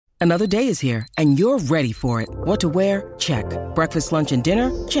Another day is here, and you're ready for it. What to wear? Check. Breakfast, lunch, and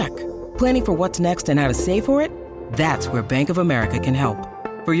dinner? Check. Planning for what's next and how to save for it? That's where Bank of America can help.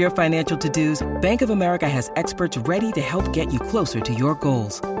 For your financial to-dos, Bank of America has experts ready to help get you closer to your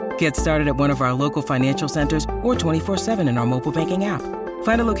goals. Get started at one of our local financial centers or 24/7 in our mobile banking app.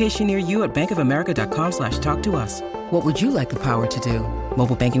 Find a location near you at bankofamerica.com/talktous. What would you like the power to do?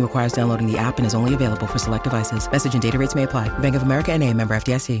 Mobile banking requires downloading the app and is only available for select devices. Message and data rates may apply. Bank of America N.A., member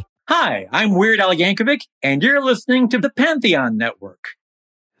FDIC. Hi, I'm Weird Al Yankovic, and you're listening to the Pantheon Network.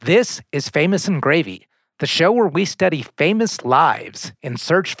 This is Famous and Gravy, the show where we study famous lives in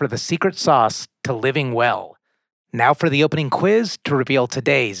search for the secret sauce to living well. Now for the opening quiz to reveal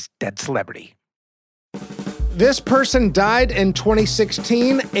today's dead celebrity. This person died in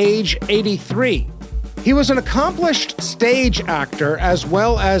 2016, age 83. He was an accomplished stage actor as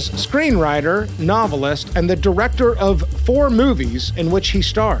well as screenwriter, novelist, and the director of 4 movies in which he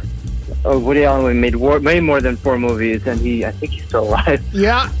starred. Woody Allen made way more than 4 movies, and I think he's still alive.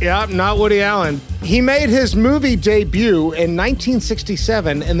 Yeah, not Woody Allen. He made his movie debut in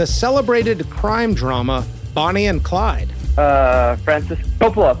 1967 in the celebrated crime drama Bonnie and Clyde. Francis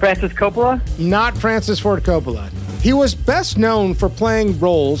Coppola? Not Francis Ford Coppola. He was best known for playing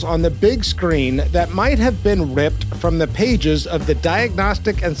roles on the big screen that might have been ripped from the pages of the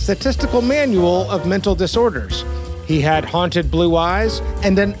Diagnostic and Statistical Manual of Mental Disorders. He had haunted blue eyes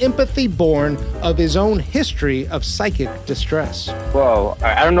and an empathy born of his own history of psychic distress. Whoa,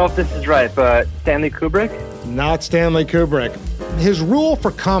 I don't know if this is right, but Stanley Kubrick? Not Stanley Kubrick. His rule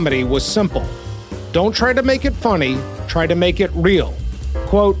for comedy was simple. Don't try to make it funny, try to make it real.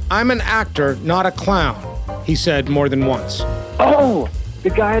 Quote, "I'm an actor, not a clown," he said more than once. Oh, the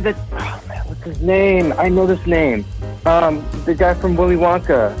guy that, what's his name? I know this name. The guy from Willy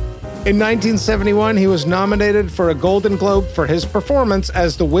Wonka. In 1971, he was nominated for a Golden Globe for his performance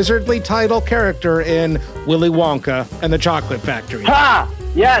as the wizardly title character in Willy Wonka and the Chocolate Factory. Ha!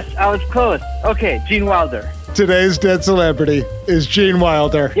 Yes, I was close. Okay, Gene Wilder. Today's dead celebrity is Gene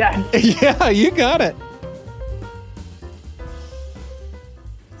Wilder. Yeah. Yeah, you got it.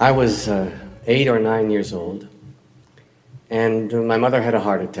 I was 8 or 9 years old, and my mother had a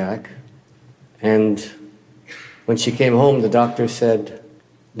heart attack. And when she came home, the doctor said,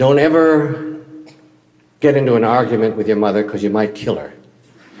 "Don't ever get into an argument with your mother because you might kill her."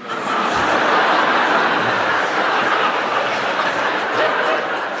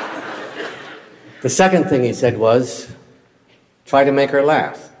 The second thing he said was, try to make her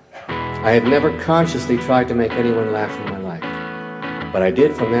laugh. I had never consciously tried to make anyone laugh in my life, but I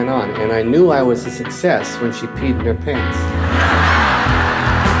did from then on, and I knew I was a success when she peed in her pants.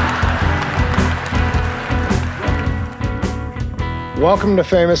 Welcome to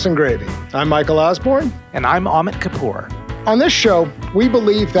Famous and Gravy. I'm Michael Osborne. And I'm Amit Kapoor. On this show, we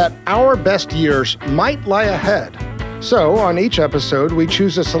believe that our best years might lie ahead. So, on each episode, we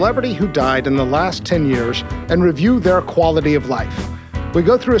choose a celebrity who died in the last 10 years and review their quality of life. We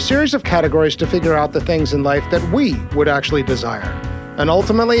go through a series of categories to figure out the things in life that we would actually desire, and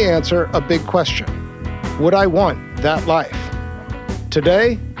ultimately answer a big question. Would I want that life?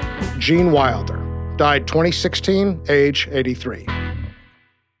 Today, Gene Wilder, died 2016, age 83.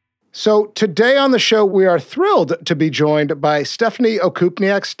 So today on the show, we are thrilled to be joined by Stephanie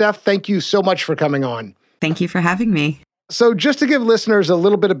Okupniak. Steph, thank you so much for coming on. Thank you for having me. So just to give listeners a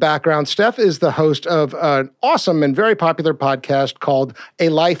little bit of background, Steph is the host of an awesome and very popular podcast called A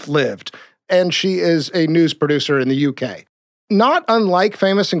Life Lived, and she is a news producer in the UK. Not unlike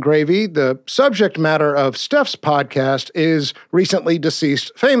Famous and Gravy, the subject matter of Steph's podcast is recently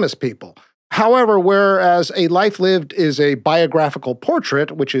deceased famous people. However, whereas A Life Lived is a biographical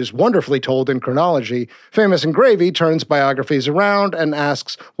portrait, which is wonderfully told in chronology, Famous and Gravy turns biographies around and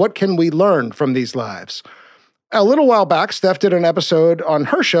asks, what can we learn from these lives? A little while back, Steph did an episode on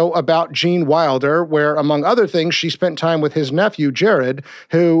her show about Gene Wilder, where, among other things, she spent time with his nephew, Jared,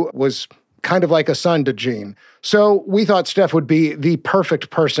 who was kind of like a son to Gene. So we thought Steph would be the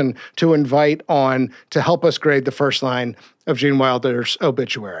perfect person to invite on to help us grade the first line of Gene Wilder's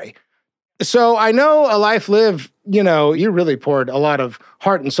obituary. So I know A Life Lived, you really poured a lot of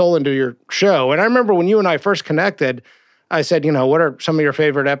heart and soul into your show. And I remember when you and I first connected, I said, what are some of your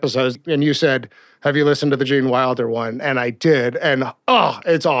favorite episodes? And you said, have you listened to the Gene Wilder one? And I did. And,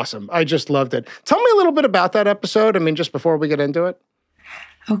 it's awesome. I just loved it. Tell me a little bit about that episode. Just before we get into it.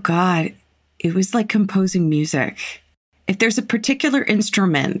 Oh, God. It was like composing music. If there's a particular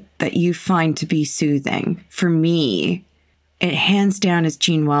instrument that you find to be soothing, for me, it hands down is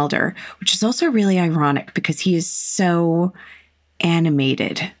Gene Wilder, which is also really ironic because he is so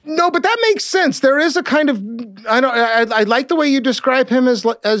animated. No, but that makes sense. There is a kind of I like the way you describe him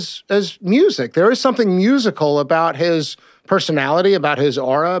as music. There is something musical about his personality, about his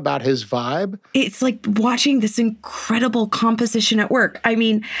aura, about his vibe. It's like watching this incredible composition at work. I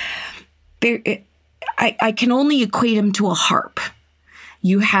mean, I can only equate him to a harp.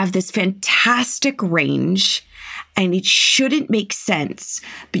 You have this fantastic range, and it shouldn't make sense,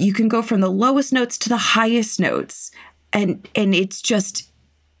 but you can go from the lowest notes to the highest notes, and it's just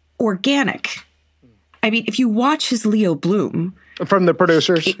organic. I mean, if you watch his Leo Bloom... From the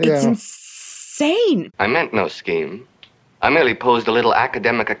producers? It's insane. I meant no scheme. I merely posed a little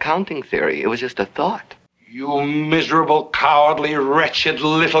academic accounting theory. It was just a thought. You miserable, cowardly, wretched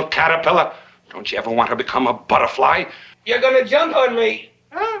little caterpillar. Don't you ever want to become a butterfly? You're gonna jump on me.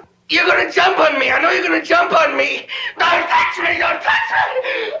 Huh? You're gonna jump on me. I know you're gonna jump on me. Don't touch me. Don't touch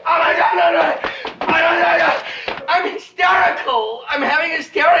me. Oh, no. I'm hysterical. I'm having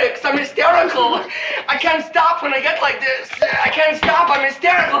hysterics. I'm hysterical. I can't stop when I get like this. I can't stop. I'm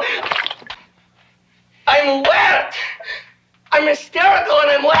hysterical. I'm wet. I'm hysterical and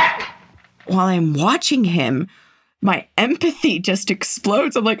I'm wet. While I'm watching him, my empathy just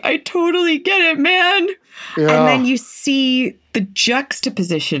explodes. I'm like, I totally get it, man. Yeah. And then you see the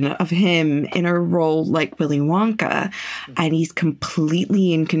juxtaposition of him in a role like Willy Wonka, and he's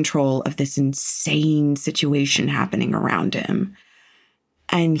completely in control of this insane situation happening around him.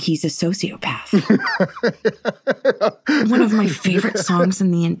 And he's a sociopath. One of my favorite songs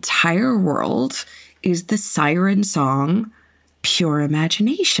in the entire world is the Siren song, Pure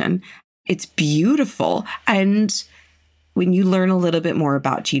Imagination. It's beautiful. And when you learn a little bit more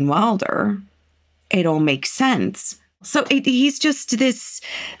about Gene Wilder, it all makes sense. So he's just this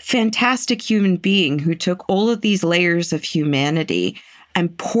fantastic human being who took all of these layers of humanity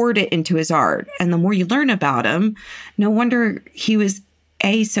and poured it into his art. And the more you learn about him, no wonder he was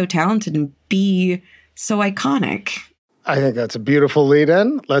A, so talented, and B, so iconic. I think that's a beautiful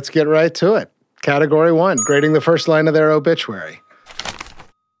lead-in. Let's get right to it. Category 1, grading the first line of their obituary.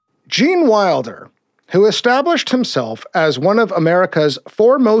 Gene Wilder, who established himself as one of America's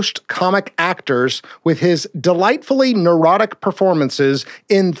foremost comic actors with his delightfully neurotic performances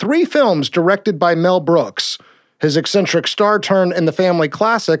in 3 films directed by Mel Brooks, his eccentric star turn in the family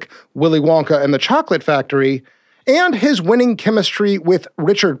classic Willy Wonka and the Chocolate Factory, and his winning chemistry with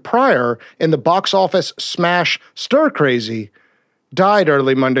Richard Pryor in the box office smash Stir Crazy, died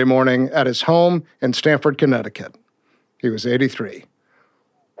early Monday morning at his home in Stamford, Connecticut. He was 83.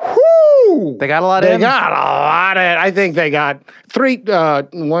 Whoo! They got a lot in. They got a lot in. I think they got 3,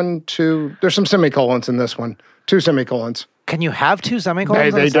 1, 2. There's some semicolons in this one. 2 semicolons. Can you have 2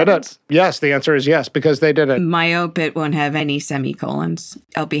 semicolons? They did it. Yes, the answer is yes, because they did it. My obit won't have any semicolons.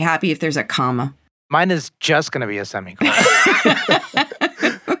 I'll be happy if there's a comma. Mine is just going to be a semicolon.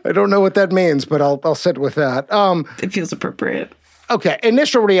 I don't know what that means, but I'll sit with that. It feels appropriate. Okay,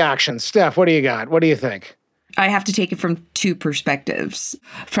 initial reactions. Steph, what do you got? What do you think? I have to take it from 2 perspectives.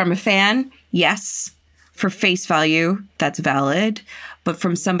 From a fan, yes. For face value, that's valid. But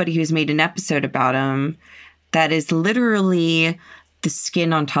from somebody who's made an episode about him, that is literally the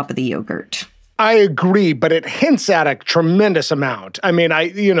skin on top of the yogurt. I agree, but it hints at a tremendous amount. I mean,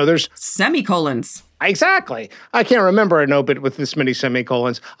 there's... Semicolons. Exactly. I can't remember an obit with this many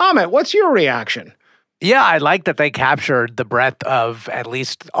semicolons. Amit, what's your reaction? Yeah, I like that they captured the breadth of at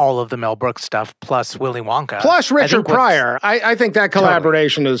least all of the Mel Brooks stuff, plus Willy Wonka. Plus Richard Pryor. I think that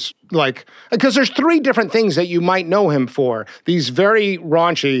collaboration is like, because there's 3 different things that you might know him for. These very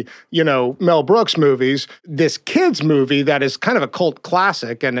raunchy, Mel Brooks movies, this kids movie that is kind of a cult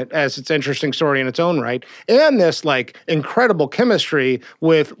classic and it has its interesting story in its own right, and this like incredible chemistry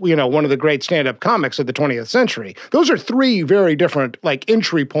with, one of the great stand-up comics of the 20th century. Those are 3 very different like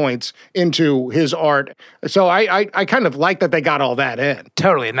entry points into his art. So I kind of like that they got all that in.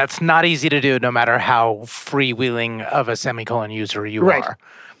 Totally, and that's not easy to do no matter how freewheeling of a semicolon user you are.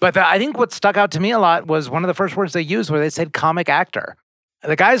 But I think what stuck out to me a lot was one of the first words they used where they said comic actor.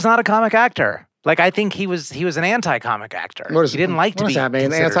 The guy's not a comic actor. Like, I think he was an anti-comic actor. He didn't like to be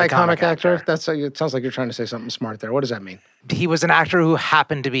considered a comic actor. What does that mean? Anti-comic actor? It sounds like you're trying to say something smart there. What does that mean? He was an actor who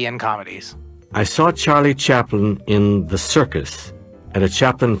happened to be in comedies. I saw Charlie Chaplin in The Circus at a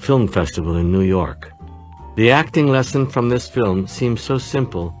Chaplin Film Festival in New York. The acting lesson from this film seems so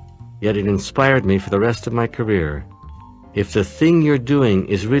simple, yet it inspired me for the rest of my career. If the thing you're doing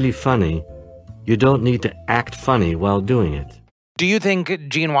is really funny, you don't need to act funny while doing it. Do you think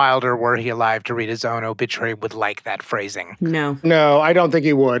Gene Wilder, were he alive to read his own obituary, would like that phrasing? No. No, I don't think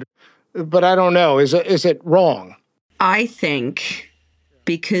he would. But I don't know. Is it wrong? I think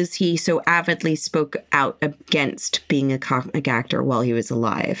because he so avidly spoke out against being a comic actor while he was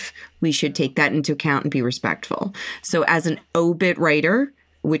alive. We should take that into account and be respectful. So as an obit writer,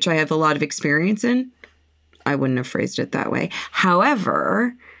 which I have a lot of experience in, I wouldn't have phrased it that way.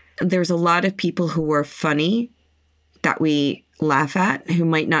 However, there's a lot of people who are funny that we laugh at, who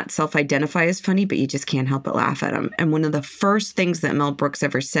might not self-identify as funny, but you just can't help but laugh at them. And one of the first things that Mel Brooks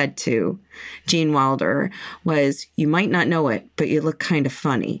ever said to Gene Wilder was, you might not know it, but you look kind of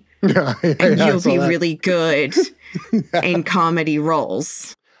funny. And you'll be really good in comedy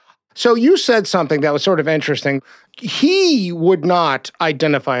roles. So you said something that was sort of interesting. He would not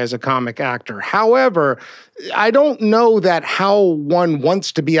identify as a comic actor. However, I don't know that how one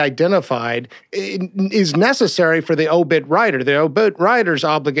wants to be identified is necessary for the obit writer. The obit writer's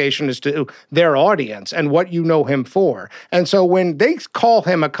obligation is to their audience and what you know him for. And so when they call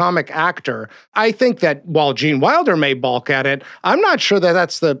him a comic actor, I think that while Gene Wilder may balk at it, I'm not sure that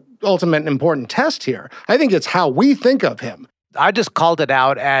that's the ultimate important test here. I think it's how we think of him. I just called it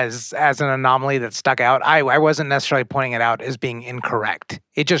out as an anomaly that stuck out. I wasn't necessarily pointing it out as being incorrect.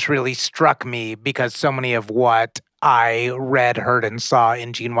 It just really struck me because so many of what I read, heard, and saw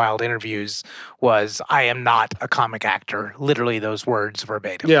in Gene Wilder interviews was, I am not a comic actor. Literally those words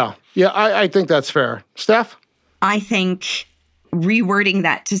verbatim. Yeah, I think that's fair. Steph? I think rewording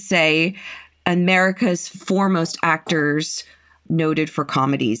that to say America's foremost actors noted for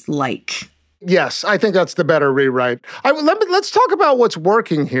comedies like... Yes, I think that's the better rewrite. Let's talk about what's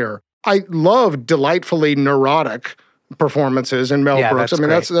working here. I love delightfully neurotic performances in Mel Brooks.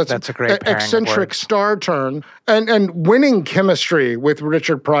 That's a great eccentric star turn and winning chemistry with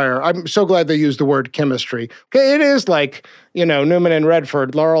Richard Pryor. I'm so glad they used the word chemistry. It is like, Newman and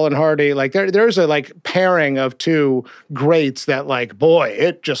Redford, Laurel and Hardy. Like there's a like pairing of two greats that like, boy,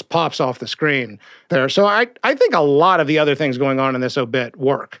 it just pops off the screen there. So I think a lot of the other things going on in this obit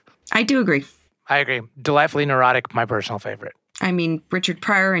work. I do agree. I agree. Delightfully neurotic, my personal favorite. I mean, Richard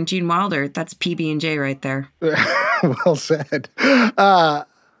Pryor and Gene Wilder, that's PB&J right there. Well said. All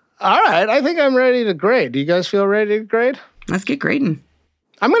right, I think I'm ready to grade. Do you guys feel ready to grade? Let's get grading.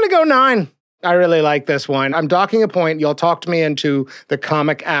 I'm going to go 9. I really like this one. I'm docking a point. Y'all talked me into the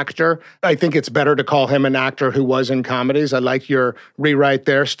comic actor. I think it's better to call him an actor who was in comedies. I like your rewrite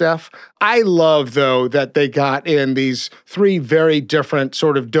there, Steph. I love, though, that they got in these 3 very different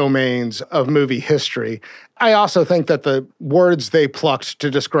sort of domains of movie history. I also think that the words they plucked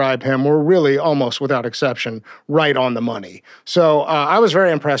to describe him were really, almost without exception, right on the money. So I was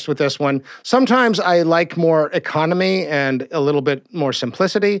very impressed with this one. Sometimes I like more economy and a little bit more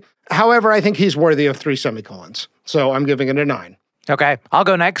simplicity. However, I think he's worthy of 3 semicolons. So I'm giving it a 9. Okay, I'll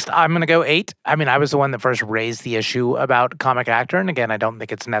go next. I'm going to go 8. I mean, I was the one that first raised the issue about comic actor. And again, I don't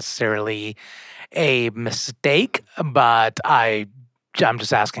think it's necessarily a mistake, but I'm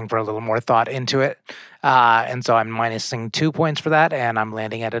just asking for a little more thought into it. And so I'm minusing 2 points for that, and I'm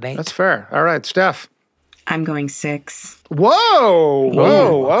landing at an 8. That's fair. All right, Steph. I'm going 6. Whoa!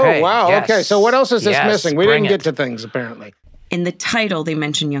 Okay. Oh, wow. Yes. Okay, so what else is this missing? We didn't get it. to things, apparently. In the title, they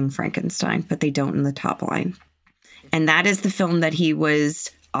mention Young Frankenstein, but they don't in the top line. And that is the film that he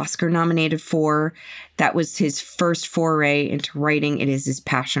was Oscar nominated for. That was his first foray into writing. It is his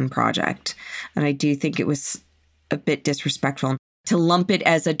passion project. And I do think it was a bit disrespectful to lump it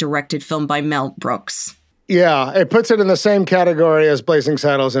as a directed film by Mel Brooks. Yeah, it puts it in the same category as Blazing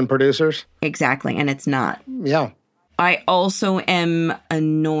Saddles and Producers. Exactly, and it's not. Yeah. I also am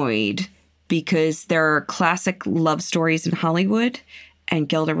annoyed because there are classic love stories in Hollywood, and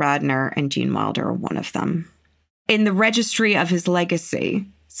Gilda Radner and Gene Wilder are one of them. In the registry of his legacy,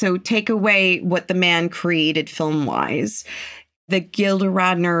 so take away what the man created film-wise, the Gilda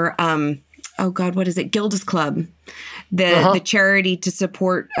Radner, what is it? Gilda's Club, the charity to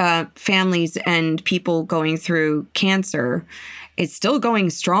support families and people going through cancer. It's still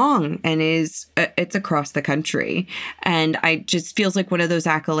going strong and it's across the country. And I just feels like one of those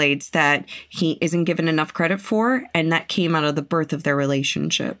accolades that he isn't given enough credit for. And that came out of the birth of their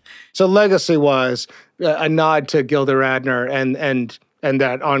relationship. So legacy-wise, a nod to Gilda Radner and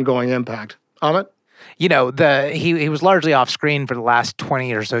that ongoing impact. Amit? You know, he was largely off screen for the last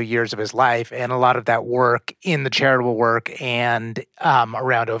 20 or so years of his life, and a lot of that work in the charitable work and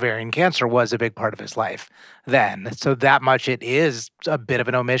around ovarian cancer was a big part of his life then. So that much it is a bit of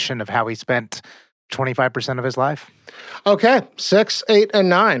an omission of how he spent 25% of his life. Okay, 6, 8, and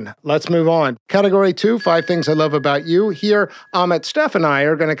 9. Let's move on. Category 2, 5 things I love about you. Here, Amit, Steph, and I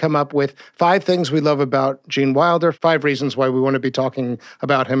are going to come up with 5 things we love about Gene Wilder, 5 reasons why we want to be talking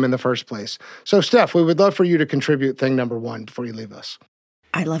about him in the first place. So, Steph, we would love for you to contribute thing number 1 before you leave us.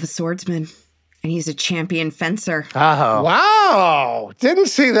 I love a swordsman. And he's a champion fencer. Oh. Wow. Didn't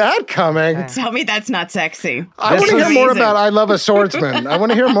see that coming. Tell me that's not sexy. I want to hear more about I Love a Swordsman. I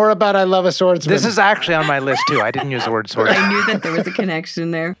want to hear more about I Love a Swordsman. This is actually on my list, too. I didn't use the word swordsman. I knew that there was a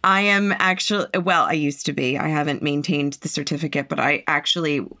connection there. I am actually, well, I used to be. I haven't maintained the certificate, but I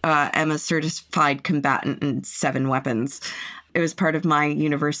actually am a certified combatant in 7 weapons. It was part of my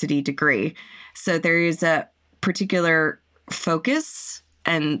university degree. So there is a particular focus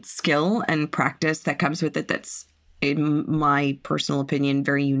and skill and practice that comes with it that's, in my personal opinion,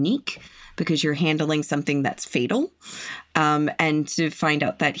 very unique because you're handling something that's fatal. And to find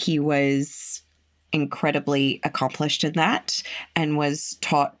out that he was incredibly accomplished in that and was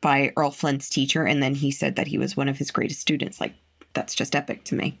taught by Earl Flint's teacher, and then he said that he was one of his greatest students, like, that's just epic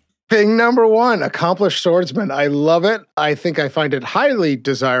to me. Thing number 1, accomplished swordsman. I love it. I think I find it highly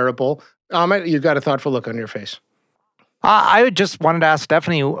desirable. Amit, you've got a thoughtful look on your face. I just wanted to ask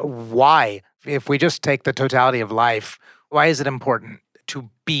Stephanie why, if we just take the totality of life, why is it important to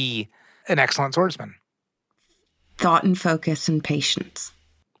be an excellent swordsman? Thought and focus and patience.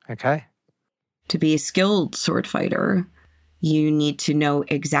 Okay. To be a skilled sword fighter, you need to know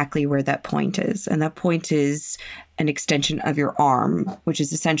exactly where that point is. And that point is an extension of your arm, which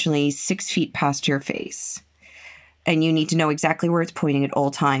is essentially 6 feet past your face. And you need to know exactly where it's pointing at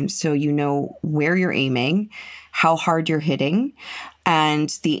all times. So you know where you're aiming, how hard you're hitting, and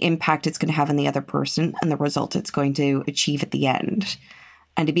the impact it's going to have on the other person and the result it's going to achieve at the end.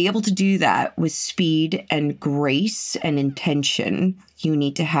 And to be able to do that with speed and grace and intention, you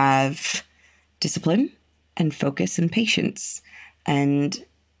need to have discipline and focus and patience. And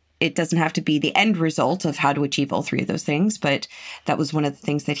it doesn't have to be the end result of how to achieve all 3 of those things, but that was one of the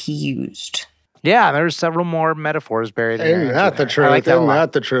things that he used. Yeah, there's several more metaphors buried in there. Ain't that the truth? Ain't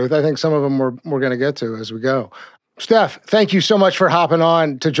that the truth? I think some of them we're going to get to as we go. Steph, thank you so much for hopping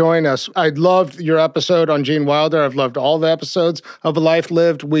on to join us. I loved your episode on Gene Wilder. I've loved all the episodes of A Life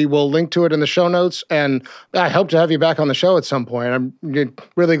Lived. We will link to it in the show notes, and I hope to have you back on the show at some point. I'm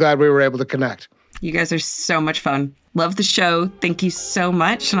really glad we were able to connect. You guys are so much fun. Love the show. Thank you so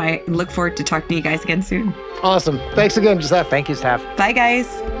much, and I look forward to talking to you guys again soon. Awesome. Thanks again, Steph. Thank you, Steph. Bye, guys.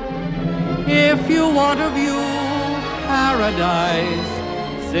 If you want to view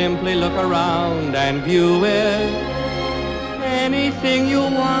paradise, simply look around and view it. Anything you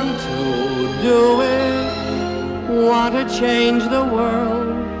want to do it. Want to change the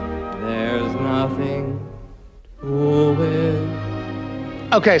world, there's nothing to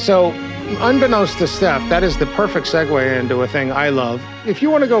it. Okay, so unbeknownst to Steph, that is the perfect segue into a thing I love. If you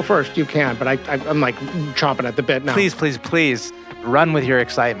want to go first, you can, but I'm like chomping at the bit now. Please, please, please. Run with your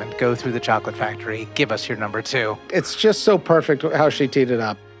excitement. Go through the chocolate factory. Give us your number 2. It's just so perfect how she teed it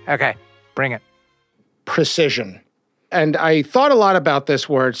up. Okay, bring it. Precision. And I thought a lot about this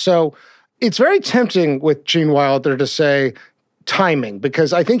word. So it's very tempting with Gene Wilder to say timing,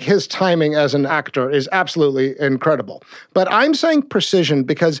 because I think his timing as an actor is absolutely incredible. But I'm saying precision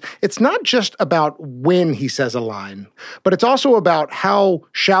because it's not just about when he says a line, but it's also about how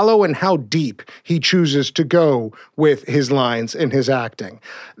shallow and how deep he chooses to go with his lines in his acting.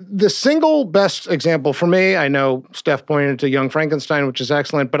 The single best example for me, I know Steph pointed to Young Frankenstein, which is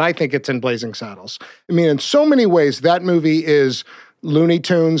excellent, but I think it's in Blazing Saddles. I mean, in so many ways, that movie is Looney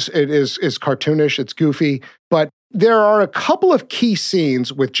Tunes. It is cartoonish, it's goofy, but there are a couple of key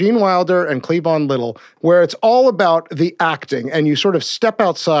scenes with Gene Wilder and Cleavon Little where it's all about the acting and you sort of step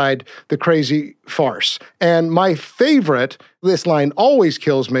outside the crazy farce. And my favorite, this line always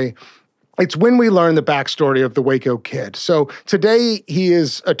kills me, it's when we learn the backstory of the Waco Kid. So today he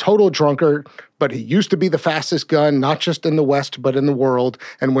is a total drunkard, but he used to be the fastest gun, not just in the West, but in the world.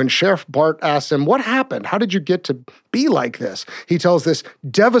 And when Sheriff Bart asks him, what happened? How did you get to be like this? He tells this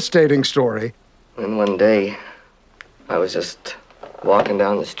devastating story. And one day, I was just walking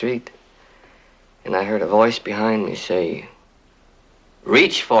down the street, and I heard a voice behind me say,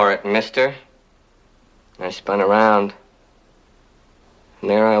 "Reach for it, mister." And I spun around, and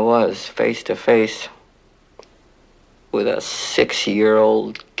there I was, face to face with a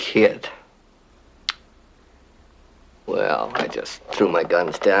 6-year-old kid. Well, I just threw my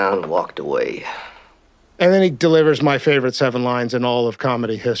guns down and walked away. And then he delivers my favorite 7 lines in all of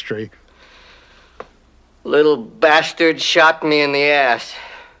comedy history. Little bastard shot me in the ass.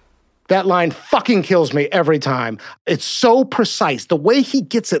 That line fucking kills me every time. It's so precise. The way he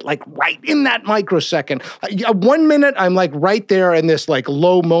gets it, like, right in that microsecond. 1 minute, I'm, like, right there in this, like,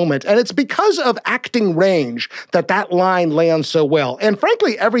 low moment. And it's because of acting range that line lands so well. And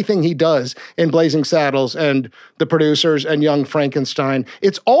frankly, everything he does in Blazing Saddles and The Producers and Young Frankenstein,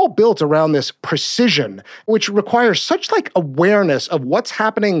 it's all built around this precision, which requires such, like, awareness of what's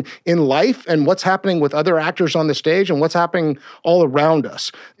happening in life and what's happening with other actors on the stage and what's happening all around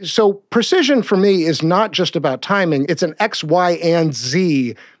us. So precision for me is not just about timing. It's an X, Y, and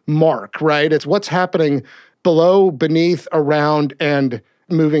Z mark, right? It's what's happening below, beneath, around, and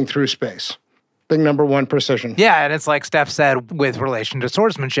moving through space. Thing number one, precision. Yeah, and it's like Steph said with relation to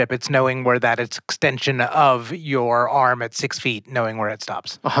swordsmanship, it's knowing where that extension of your arm at 6 feet, knowing where it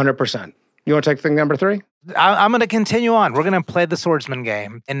stops. 100%. You want to take thing number 3? I'm going to continue on. We're going to play the swordsman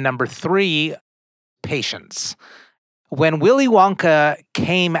game. And number 3, patience. When Willy Wonka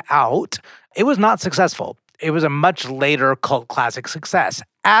came out, it was not successful. It was a much later cult classic success,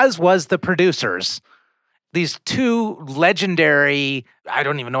 as was The Producers. These two legendary, I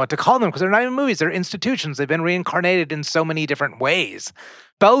don't even know what to call them because they're not even movies, they're institutions. They've been reincarnated in so many different ways.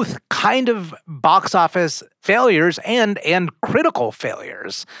 Both kind of box office failures and critical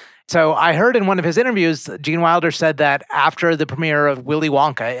failures. So I heard in one of his interviews, Gene Wilder said that after the premiere of Willy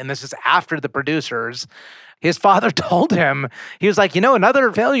Wonka, and this is after The Producers, his father told him, he was like,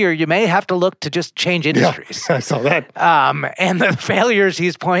 another failure, you may have to look to just change industries. Yeah, I saw that. And the failures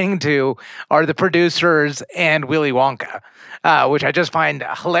he's pointing to are The Producers and Willy Wonka, which I just find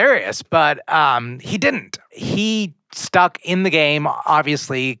hilarious. But he didn't. He stuck in the game,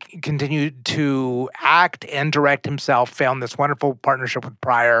 obviously, continued to act and direct himself, found this wonderful partnership with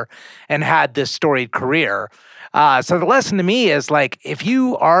Pryor, and had this storied career. So the lesson to me is, like, if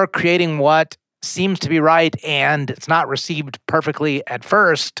you are creating what seems to be right and it's not received perfectly at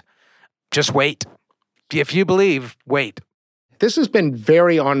first, just wait. If you believe, wait. This has been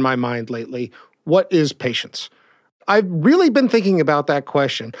very on my mind lately. What is patience? I've really been thinking about that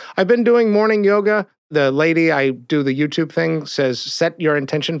question. I've been doing morning yoga. The lady I do the YouTube thing says, set your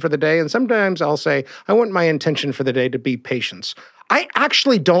intention for the day. And sometimes I'll say, I want my intention for the day to be patience. I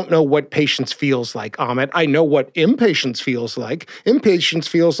actually don't know what patience feels like, Amit. I know what impatience feels like. Impatience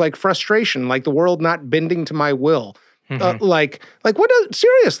feels like frustration, like the world not bending to my will. Mm-hmm.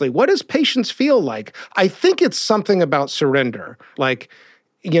 Seriously, what does patience feel like? I think it's something about surrender,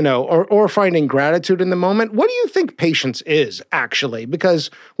 or finding gratitude in the moment. What do you think patience is, actually? Because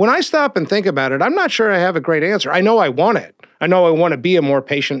when I stop and think about it, I'm not sure I have a great answer. I know I want it. I know I want to be a more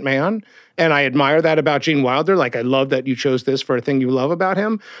patient man. And I admire that about Gene Wilder. Like, I love that you chose this for a thing you love about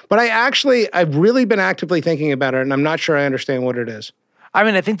him. But I've really been actively thinking about it, and I'm not sure I understand what it is. I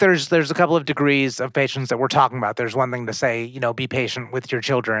mean, I think there's a couple of degrees of patience that we're talking about. There's one thing to say, be patient with your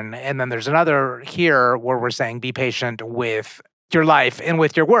children. And then there's another here where we're saying be patient with your life and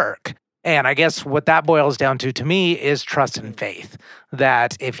with your work. And I guess what that boils down to me, is trust and faith.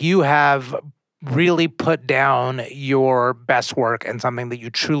 That if you have really put down your best work and something that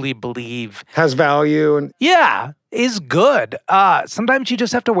you truly believe has value and is good, sometimes you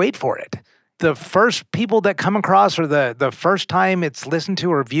just have to wait for it. The first people that come across, or the first time it's listened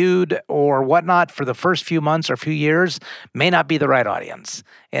to or viewed or whatnot for the first few months or few years, may not be the right audience.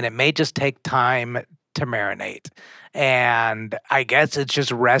 And it may just take time to marinate. And I guess it's just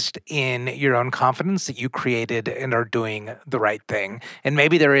rest in your own confidence that you created and are doing the right thing. And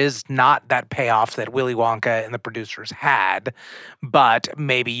maybe there is not that payoff that Willy Wonka and The Producers had, but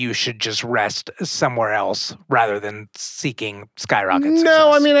maybe you should just rest somewhere else rather than seeking skyrocket success.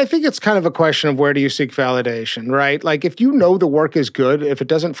 No, I mean, I think it's kind of a question of where do you seek validation, right? Like, if you know the work is good, if it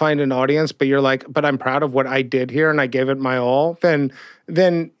doesn't find an audience, but you're like, but I'm proud of what I did here and I gave it my all, then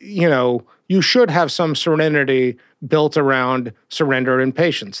you should have some serenity built around surrender and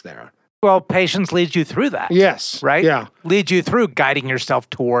patience there. Well, patience leads you through that. Yes. Right? Yeah. Leads you through guiding yourself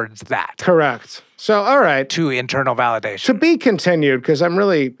towards that. Correct. So, all right. To internal validation. To be continued, because I'm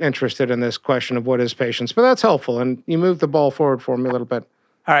really interested in this question of what is patience, but that's helpful, and you moved the ball forward for me a little bit.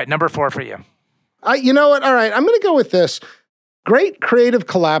 All right, number 4 for you. You know what? All right, I'm going to go with this. Great creative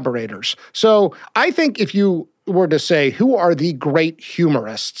collaborators. So I think if you were to say, who are the great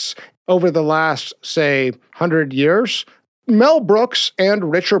humorists over the last, say, 100 years, Mel Brooks and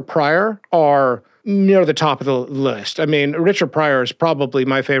Richard Pryor are near the top of the list. I mean, Richard Pryor is probably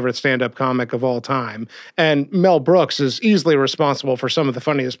my favorite stand-up comic of all time, and Mel Brooks is easily responsible for some of the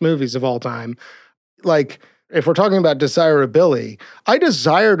funniest movies of all time. Like, if we're talking about desirability, I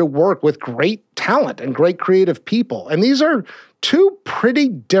desire to work with great talent and great creative people. And these are two pretty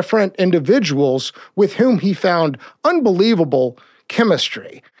different individuals with whom he found unbelievable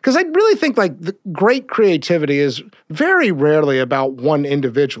chemistry. Because I really think like the great creativity is very rarely about one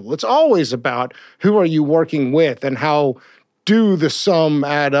individual. It's always about who are you working with and how do the sum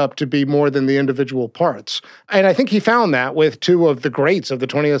add up to be more than the individual parts. And I think he found that with two of the greats of the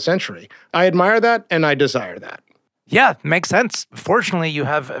 20th century. I admire that and I desire that. Yeah, makes sense. Fortunately, you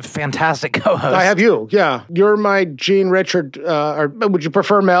have a fantastic co-host. I have you, yeah. You're my Gene Richard, or would you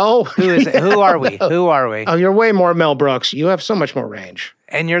prefer Mel? Who are we? Who are we? Oh, you're way more Mel Brooks. You have so much more range.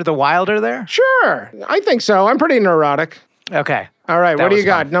 And you're the Wilder there? Sure, I think so. I'm pretty neurotic. Okay. All right, That what do you was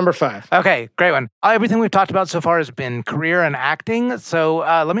got? fun. Number 5. Okay, great one. Everything we've talked about so far has been career and acting. So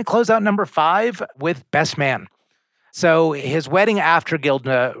let me close out number 5 with Best Man. So his wedding after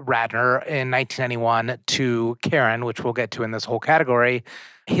Gilda Radner in 1991 to Karen, which we'll get to in this whole category,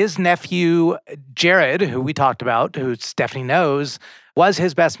 his nephew Jared, who we talked about, who Stephanie knows, was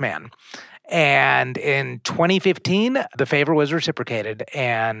his best man. And in 2015, the favor was reciprocated,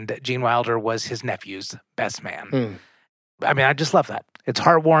 and Gene Wilder was his nephew's best man. I mean, I just love that. It's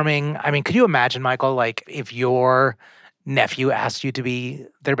heartwarming. I mean, could you imagine, Michael, like if your nephew asked you to be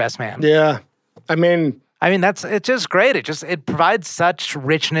their best man? Yeah. I mean, it's just great. It provides such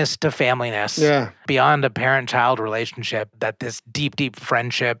richness to familyness beyond a parent-child relationship, that this deep, deep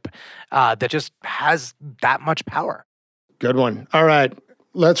friendship that just has that much power. Good one. All right,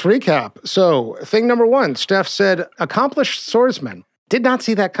 let's recap. So thing number 1, Steph said accomplished swordsman. Did not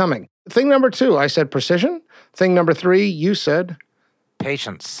see that coming. Thing number 2, I said precision. Thing number 3, you said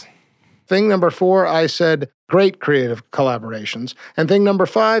patience. Thing number 4, I said great creative collaborations. And thing number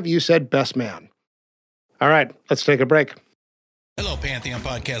 5, you said best man. All right, let's take a break. Hello, Pantheon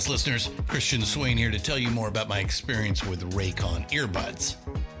Podcast listeners. Christian Swain here to tell you more about my experience with Raycon earbuds.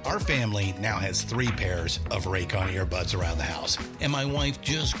 Our family now has 3 pairs of Raycon earbuds around the house, and my wife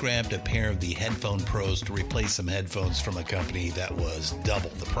just grabbed a pair of the Headphone Pros to replace some headphones from a company that was double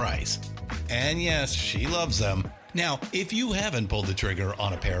the price. And yes, she loves them. Now, if you haven't pulled the trigger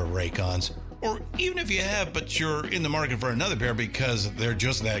on a pair of Raycons, or even if you have, but you're in the market for another pair because they're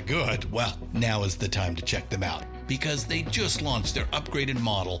just that good, well, now is the time to check them out, because they just launched their upgraded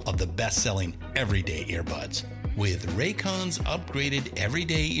model of the best-selling everyday earbuds. With Raycon's upgraded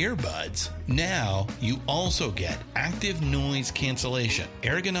everyday earbuds, now you also get active noise cancellation,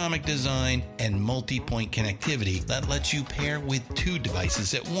 ergonomic design, and multi-point connectivity that lets you pair with 2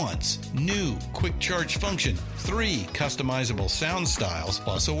 devices at once. New quick charge function, 3 customizable sound styles,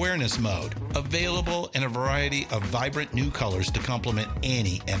 plus awareness mode. Available in a variety of vibrant new colors to complement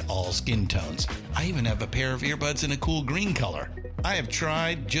any and all skin tones. I even have a pair of earbuds in a cool green color. I have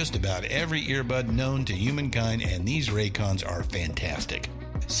tried just about every earbud known to humankind, and these Raycons are fantastic.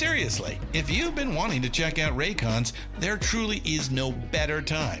 Seriously, if you've been wanting to check out Raycons, there truly is no better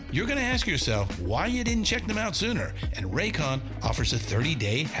time. You're going to ask yourself why you didn't check them out sooner, and Raycon offers a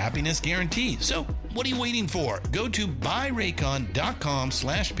 30-day happiness guarantee. So what are you waiting for? Go to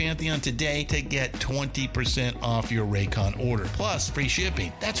buyraycon.com/Pantheon today to get 20% off your Raycon order, plus free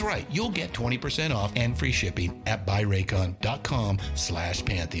shipping. That's right, you'll get 20% off and free shipping at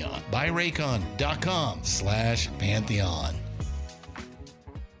buyraycon.com/Pantheon. buyraycon.com/Pantheon.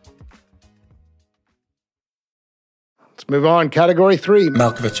 Let's move on. Category 3.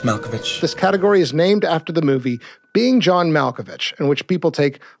 Malkovich. This category is named after the movie Being John Malkovich, in which people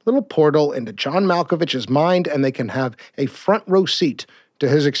take a little portal into John Malkovich's mind and they can have a front row seat to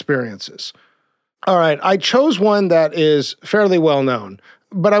his experiences. All right, I chose one that is fairly well known,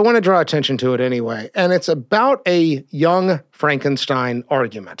 but I want to draw attention to it anyway. And it's about a young Frankenstein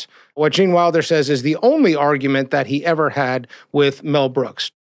argument. What Gene Wilder says is the only argument that he ever had with Mel Brooks.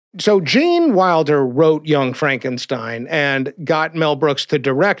 So Gene Wilder wrote Young Frankenstein and got Mel Brooks to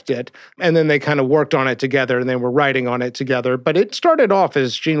direct it, and then they kind of worked on it together, and they were writing on it together. But it started off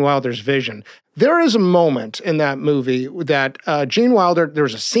as Gene Wilder's vision. There is a moment in that movie that Gene Wilder, there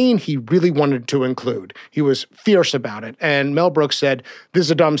was a scene he really wanted to include. He was fierce about it. And Mel Brooks said, this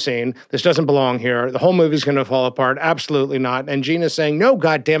is a dumb scene. This doesn't belong here. The whole movie's going to fall apart. Absolutely not. And Gene is saying, no,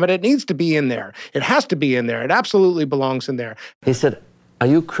 goddammit, it needs to be in there. It has to be in there. It absolutely belongs in there. He said, are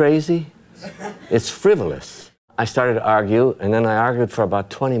you crazy? It's frivolous. I started to argue, and then I argued for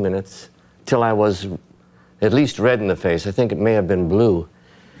about 20 minutes till I was at least red in the face. I think it may have been blue.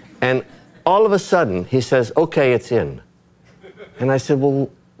 And all of a sudden, he says, okay, it's in. And I said,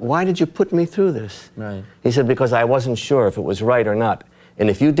 well, why did you put me through this? Right. He said, because I wasn't sure if it was right or not. And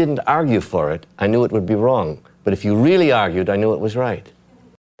if you didn't argue for it, I knew it would be wrong. But if you really argued, I knew it was right.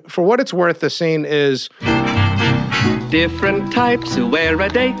 For what it's worth, the scene is... Different types who wear a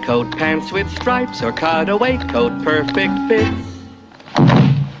day coat, pants with stripes, or cutaway coat, perfect fits.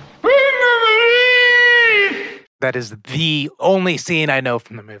 That is the only scene I know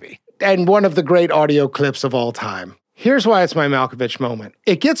from the movie. And one of the great audio clips of all time. Here's why it's my Malkovich moment.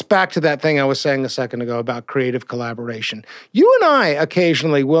 It gets back to that thing I was saying a second ago about creative collaboration. You and I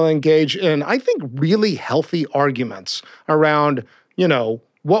occasionally will engage in, I think, really healthy arguments around,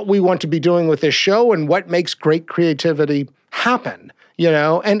 what we want to be doing with this show and what makes great creativity happen,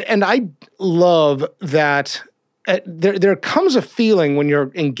 And I love that there comes a feeling when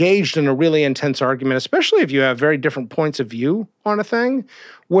you're engaged in a really intense argument, especially if you have very different points of view on a thing,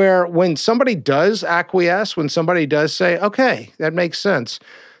 where when somebody does acquiesce, when somebody does say, okay, that makes sense,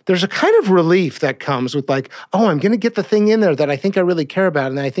 there's a kind of relief that comes with like, oh, I'm going to get the thing in there that I think I really care about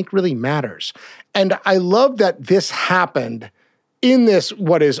and that I think really matters. And I love that this happened in this,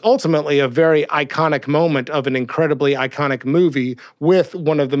 what is ultimately a very iconic moment of an incredibly iconic movie with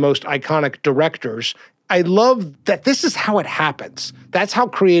one of the most iconic directors. I love that this is how it happens. That's how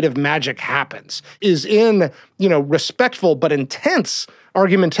creative magic happens, is in, respectful but intense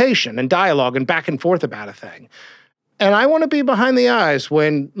argumentation and dialogue and back and forth about a thing. And I want to be behind the eyes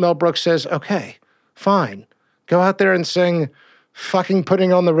when Mel Brooks says, okay, fine, go out there and sing fucking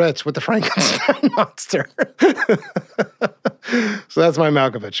Putting on the Ritz with the Frankenstein monster. So that's my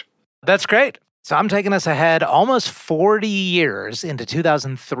Malkovich. That's great. So I'm taking us ahead almost 40 years into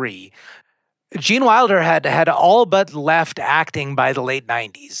 2003. Gene Wilder had all but left acting by the late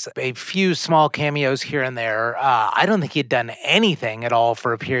 90s. A few small cameos here and there. I don't think he'd done anything at all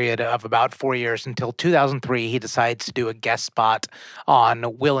for a period of about 4 years until 2003. He decides to do a guest spot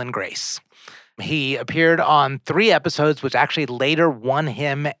on Will and Grace. He appeared on 3 episodes, which actually later won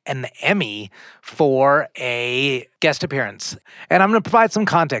him an Emmy for a guest appearance. And I'm going to provide some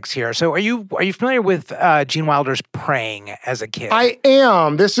context here. So are you familiar with Gene Wilder's Praying as a kid? I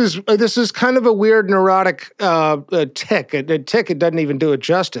am. This is kind of a weird neurotic tick. A tick, it doesn't even do it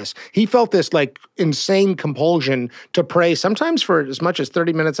justice. He felt this like insane compulsion to pray, sometimes for as much as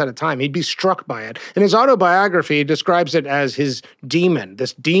 30 minutes at a time. He'd be struck by it. In his autobiography, he describes it as his demon.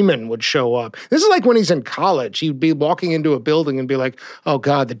 This demon would show up. This is like when he's in college. He'd be walking into a building and be like, oh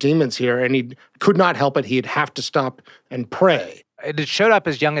God, the demon's here. And he could not help it. He'd have to stop and pray. It showed up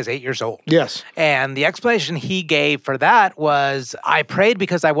as young as 8 years old. Yes. And the explanation he gave for that was, I prayed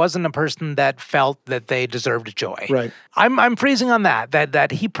because I wasn't a person that felt that they deserved joy. Right. I'm freezing on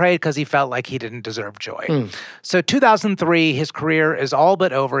that he prayed because he felt like he didn't deserve joy. So 2003, his career is all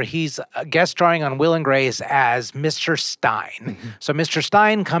but over. He's guest starring on Will and Grace as Mr. Stein. So Mr.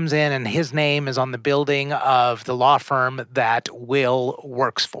 Stein comes in and his name is on the building of the law firm that Will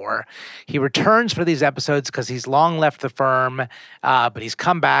works for. He returns for these episodes because he's long left the firm, but he's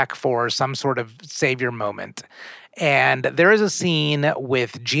come back for some sort of savior moment. And there is a scene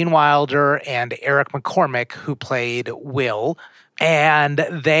with Gene Wilder and Eric McCormick, who played Will, and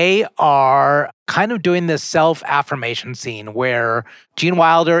they are kind of doing this self-affirmation scene where Gene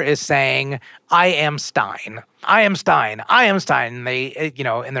Wilder is saying, I am Stein. I am Stein. I am Stein. And they,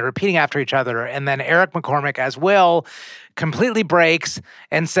 and they're repeating after each other. And then Eric McCormick as Will completely breaks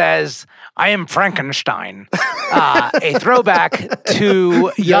and says, I am Frankenstein. A throwback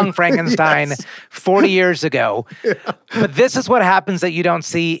to young Frankenstein 40 years ago. Yeah. But this is what happens that you don't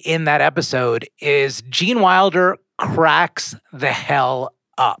see in that episode is Gene Wilder cracks the hell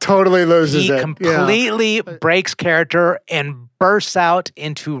up. Totally loses it. He completely breaks character and bursts out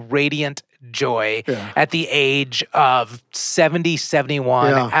into radiant joy at the age of 70,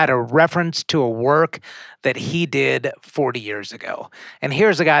 71 at a reference to a work that he did 40 years ago. And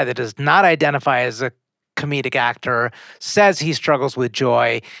here's a guy that does not identify as a comedic actor, says he struggles with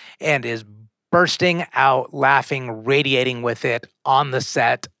joy, and is bursting out laughing, radiating with it on the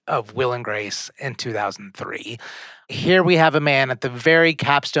set of Will and Grace in 2003. Here we have a man at the very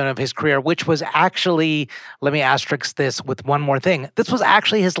capstone of his career, which was actually, let me asterisk this with one more thing. This was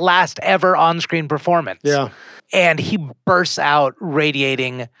actually his last ever on-screen performance. Yeah. And he bursts out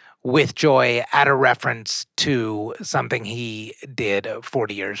radiating with joy at a reference to something he did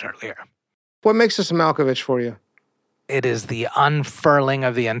 40 years earlier. What makes this a Malkovich for you? It is the unfurling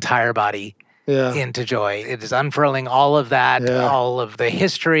of the entire body into joy. It is unfurling all of that, all of the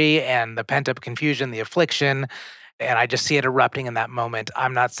history and the pent-up confusion, the affliction, and I just see it erupting in that moment.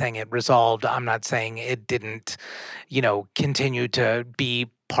 I'm not saying it resolved. I'm not saying it didn't, continue to be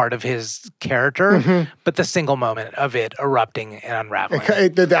part of his character, but the single moment of it erupting and unraveling.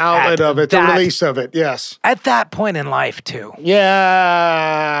 The outlet of it, the release of it, yes. At that point in life, too.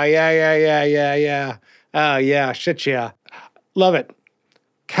 Yeah. Shit, yeah. Love it.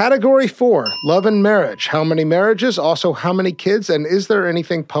 Category 4, love and marriage. How many marriages? Also, how many kids? And is there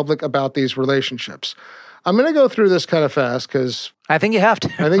anything public about these relationships? I'm going to go through this kind of fast because... I think you have to.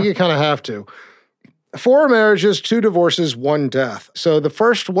 I think you kind of have to. 4 marriages, 2 divorces, 1 death. So the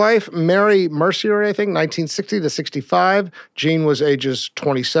first wife, Mary Mercier, I think, 1960 to 65. Gene was ages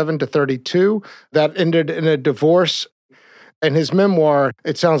 27 to 32. That ended in a divorce. In his memoir,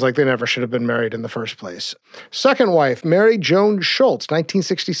 it sounds like they never should have been married in the first place. Second wife, Mary Joan Schultz,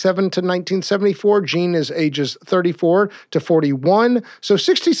 1967 to 1974. Gene is ages 34 to 41. So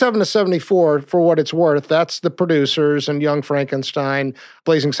 67 to 74, for what it's worth, that's the producers and Young Frankenstein.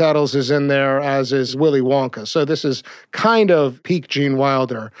 Blazing Saddles is in there, as is Willy Wonka. So this is kind of peak Gene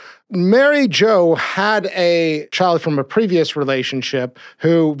Wilder. Mary Jo had a child from a previous relationship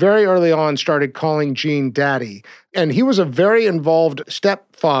who very early on started calling Gene daddy. And he was a very involved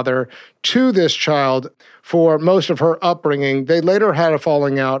stepfather to this child for most of her upbringing. They later had a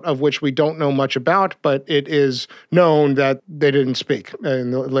falling out of which we don't know much about, but it is known that they didn't speak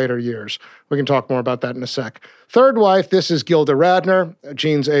in the later years. We can talk more about that in a sec. Third wife, this is Gilda Radner.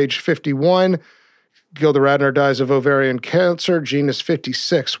 Gene's age 51. Gilda Radner dies of ovarian cancer. Gene is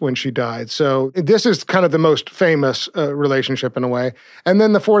 56 when she died. So this is kind of the most famous relationship in a way. And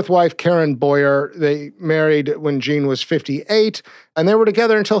then the fourth wife, Karen Boyer, they married when Gene was 58, and they were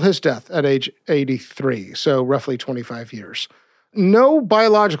together until his death at age 83, so roughly 25 years. No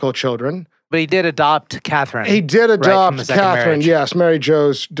biological children. But he did adopt Catherine. He did adopt right, Catherine, yes, Mary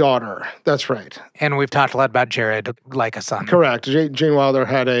Jo's daughter. That's right. And we've talked a lot about Jared, like a son. Correct. Gene Wilder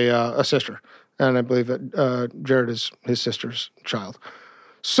had a sister. And I believe that Jared is his sister's child.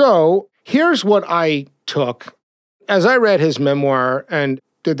 So here's what I took. As I read his memoir and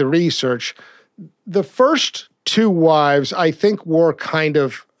did the research, the first 2 wives, I think, were kind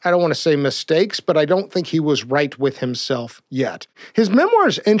of, I don't want to say mistakes, but I don't think he was right with himself yet. His memoir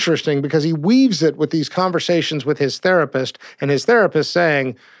is interesting because he weaves it with these conversations with his therapist, and his therapist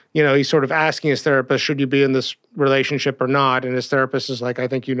saying, you know, he's sort of asking his therapist, should you be in this relationship or not? And his therapist is like, I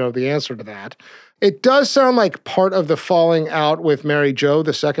think you know the answer to that. It does sound like part of the falling out with Mary Jo,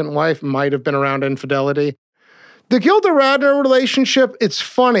 the second wife, might have been around infidelity. The Gilda Radner relationship, it's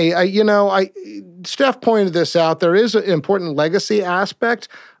funny. Steph pointed this out. There is an important legacy aspect.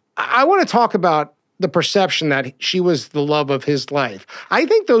 I want to talk about the perception that she was the love of his life. I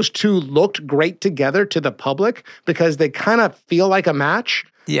think those two looked great together to the public because they kind of feel like a match.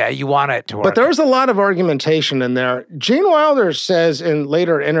 Yeah, you want it to work. But there's a lot of argumentation in there. Gene Wilder says in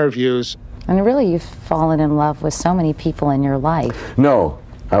later interviews, and really you've fallen in love with so many people in your life. No,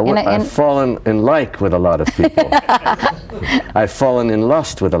 I've fallen in like with a lot of people. I've fallen in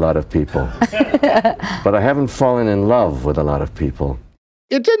lust with a lot of people. But I haven't fallen in love with a lot of people.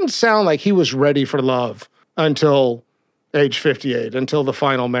 It didn't sound like he was ready for love until age 58, until the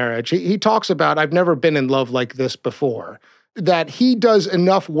final marriage. He talks about, I've never been in love like this before. That he does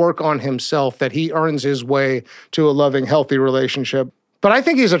enough work on himself that he earns his way to a loving, healthy relationship. But I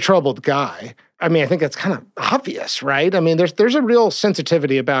think he's a troubled guy. I mean, I think that's kind of obvious, right? I mean, there's a real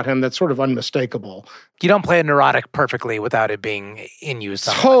sensitivity about him that's sort of unmistakable. You don't play a neurotic perfectly without it being in you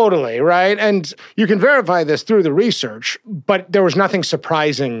somewhere. Totally, right? And you can verify this through the research, but there was nothing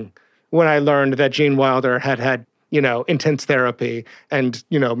surprising when I learned that Gene Wilder had intense therapy and,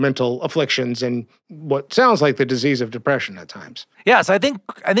 mental afflictions and what sounds like the disease of depression at times. Yes, I think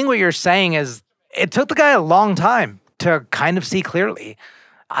what you're saying is it took the guy a long time to kind of see clearly.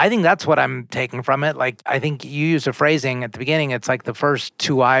 I think that's what I'm taking from it. Like, I think you used a phrasing at the beginning. It's like the first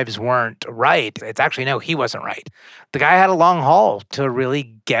 2 wives weren't right. It's actually, no, he wasn't right. The guy had a long haul to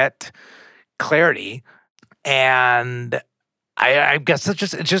really get clarity. And I guess it's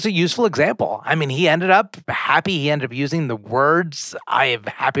just a useful example. I mean, he ended up happy. He ended up using the words, I am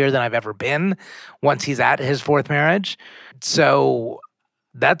happier than I've ever been once he's at his 4th marriage. So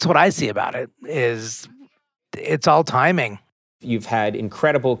that's what I see about it, is it's all timing. You've had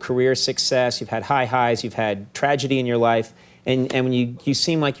incredible career success. You've had high highs. You've had tragedy in your life. And when you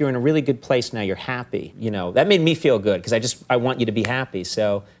seem like you're in a really good place now, you're happy. That made me feel good because I want you to be happy.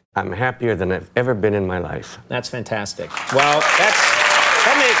 So I'm happier than I've ever been in my life. That's fantastic. Well, that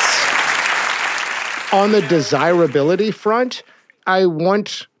makes... On the desirability front, I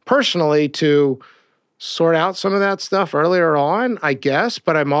want personally to sort out some of that stuff earlier on, I guess,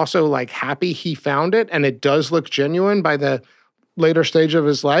 but I'm also happy he found it, and it does look genuine by the later stage of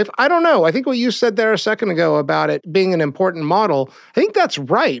his life. I don't know. I think what you said there a second ago about it being an important model, I think that's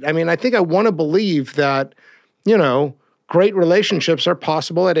right. I mean, I think I want to believe that, great relationships are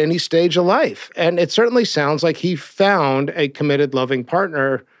possible at any stage of life. And it certainly sounds like he found a committed, loving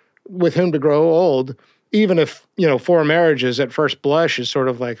partner with whom to grow old, even if, 4 marriages at first blush is sort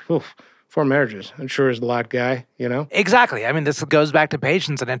of like, oof, 4 marriages. I'm sure is a lot, guy, you know? Exactly. I mean, this goes back to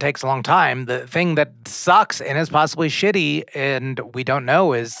patience, and it takes a long time. The thing that sucks and is possibly shitty, and we don't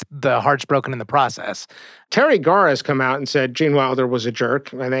know, is the heart's broken in the process. Terry Garr has come out and said Gene Wilder was a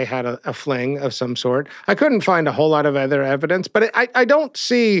jerk, and they had a fling of some sort. I couldn't find a whole lot of other evidence, but I don't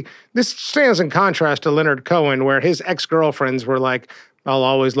see... This stands in contrast to Leonard Cohen, where his ex-girlfriends were like, I'll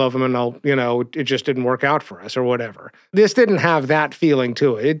always love him and it just didn't work out for us or whatever. This didn't have that feeling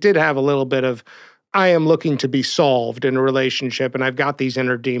to it. It did have a little bit of, I am looking to be solved in a relationship and I've got these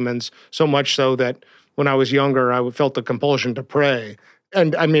inner demons, so much so that when I was younger, I felt the compulsion to pray.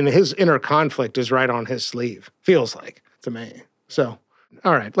 And I mean, his inner conflict is right on his sleeve, feels like to me. So,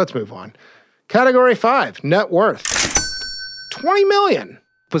 all right, let's move on. Category 5, net worth. $20 million.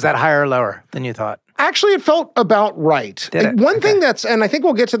 Was that higher or lower than you thought? Actually, it felt about right. One thing and I think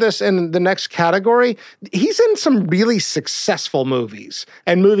we'll get to this in the next category, he's in some really successful movies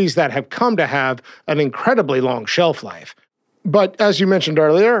and movies that have come to have an incredibly long shelf life. But as you mentioned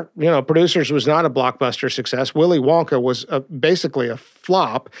earlier, Producers was not a blockbuster success. Willy Wonka was basically a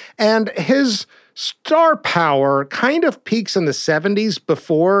flop. And his star power kind of peaks in the 70s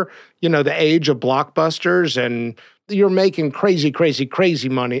before, the age of blockbusters and you're making crazy, crazy, crazy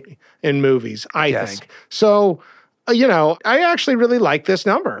money in movies, I think. So, I actually really like this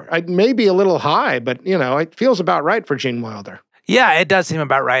number. It may be a little high, but, it feels about right for Gene Wilder. Yeah, it does seem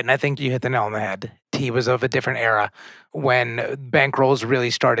about right, and I think you hit the nail on the head. He was of a different era. When bankrolls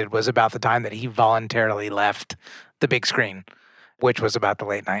really started was about the time that he voluntarily left the big screen, which was about the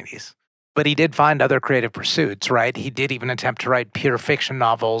late 90s. But he did find other creative pursuits, right? He did even attempt to write pure fiction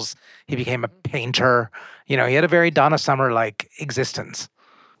novels. He became a painter. He had a very Donna Summer-like existence.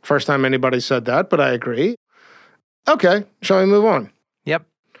 First time anybody said that, but I agree. Okay, shall we move on? Yep.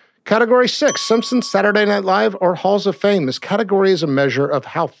 Category 6, Simpsons, Saturday Night Live, or Halls of Fame. This category is a measure of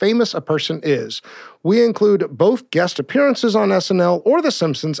how famous a person is. We include both guest appearances on SNL or The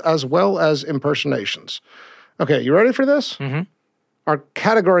Simpsons, as well as impersonations. Okay, you ready for this? Mm-hmm. Our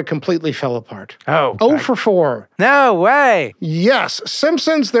category completely fell apart. Oh. 0 for 4. No way. Yes.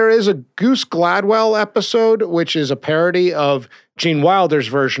 Simpsons, there is a Goose Gladwell episode, which is a parody of Gene Wilder's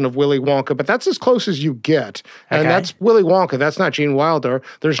version of Willy Wonka, but that's as close as you get. And that's Willy Wonka. That's not Gene Wilder.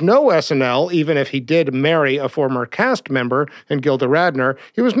 There's no SNL, even if he did marry a former cast member in Gilda Radner.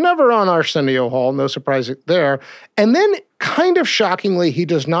 He was never on Arsenio Hall. No surprise there. And then, kind of shockingly, he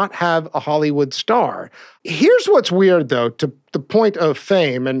does not have a Hollywood star. Here's what's weird, though, to the point of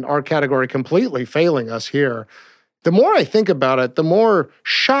fame, and our category completely failing us here. The more I think about it, the more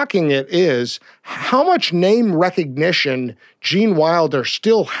shocking it is how much name recognition Gene Wilder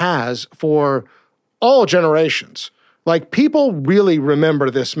still has for all generations. Like, people really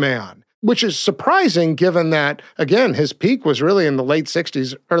remember this man, which is surprising given that, again, his peak was really in the late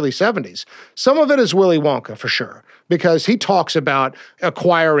 60s, early 70s. Some of it is Willy Wonka, for sure, because he talks about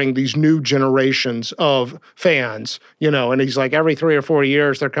acquiring these new generations of fans, and he's like, every 3 or 4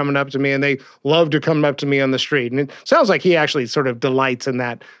 years, they're coming up to me, and they love to come up to me on the street. And it sounds like he actually sort of delights in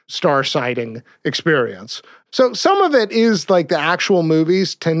that star sighting experience. So some of it is like the actual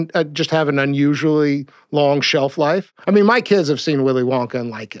movies tend just have an unusually long shelf life. I mean, my kids have seen Willy Wonka and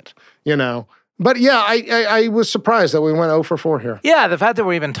like it, But yeah, I was surprised that we went 0 for 4 here. Yeah, the fact that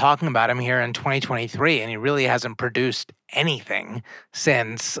we're even talking about him here in 2023, and he really hasn't produced anything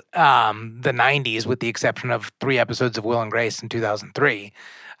since the 90s, with the exception of 3 episodes of Will and Grace in 2003.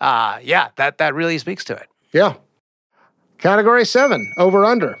 That really speaks to it. Yeah. Category 7,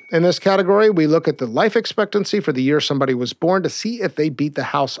 over-under. In this category, we look at the life expectancy for the year somebody was born to see if they beat the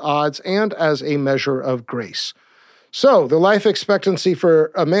house odds, and as a measure of grace. So, the life expectancy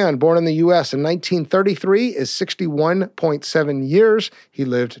for a man born in the U.S. in 1933 is 61.7 years. He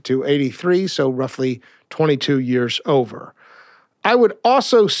lived to 83, so roughly 22 years over. I would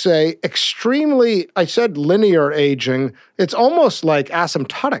also say I said linear aging. It's almost like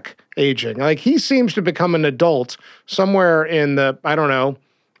asymptotic aging. Like, he seems to become an adult somewhere in the,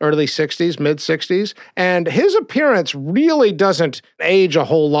 early 60s, mid 60s. And his appearance really doesn't age a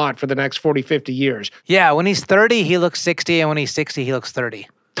whole lot for the next 40, 50 years. Yeah, when he's 30, he looks 60, and when he's 60, he looks 30.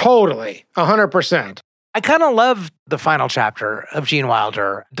 Totally, 100%. I kind of love the final chapter of Gene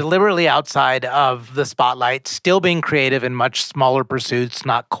Wilder, deliberately outside of the spotlight, still being creative in much smaller pursuits,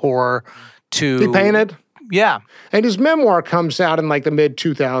 not core to... He painted. Yeah. And his memoir comes out in like the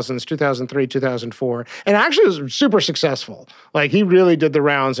mid-2000s, 2003, 2004, and actually was super successful. Like, he really did the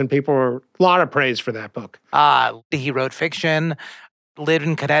rounds, and people were a lot of praise for that book. He wrote fiction, lived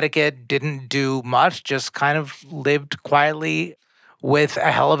in Connecticut, didn't do much, just kind of lived quietly with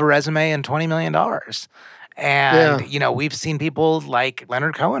a hell of a resume and $20 million. And, we've seen people like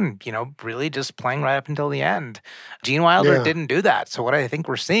Leonard Cohen, really just playing right up until the end. Gene Wilder didn't do that. So what I think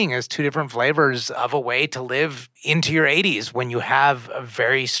we're seeing is two different flavors of a way to live into your 80s when you have a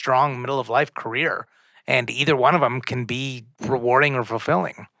very strong middle-of-life career. And either one of them can be rewarding or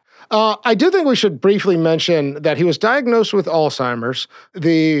fulfilling. I do think we should briefly mention that he was diagnosed with Alzheimer's.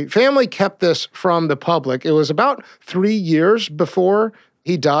 The family kept this from the public. It was about 3 years before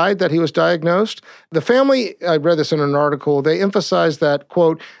he died that he was diagnosed. The family, I read this in an article, they emphasized that,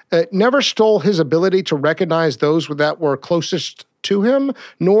 quote, it never stole his ability to recognize those that were closest to him,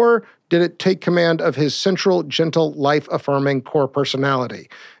 nor did it take command of his central, gentle, life-affirming core personality.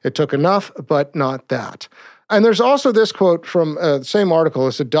 It took enough, but not that. And there's also this quote from the same article.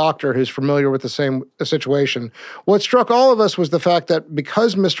 It's a doctor who's familiar with the same situation. What struck all of us was the fact that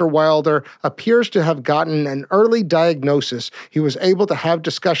because Mr. Wilder appears to have gotten an early diagnosis, he was able to have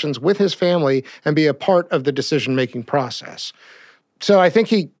discussions with his family and be a part of the decision-making process. So I think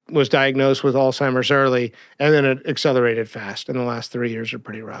he was diagnosed with Alzheimer's early, and then it accelerated fast, and the last 3 years are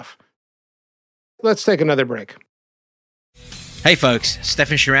pretty rough. Let's take another break. Hey folks,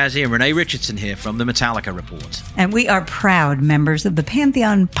 Stefan Shirazi and Renee Richardson here from the Metallica Report. And we are proud members of the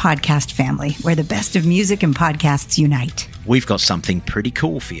Pantheon podcast family, where the best of music and podcasts unite. We've got something pretty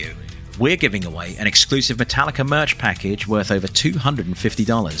cool for you. We're giving away an exclusive Metallica merch package worth over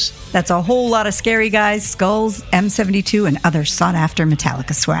 $250. That's a whole lot of Scary Guys, skulls, M72, and other sought-after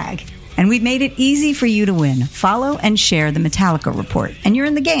Metallica swag. And we've made it easy for you to win. Follow and share the Metallica Report, and you're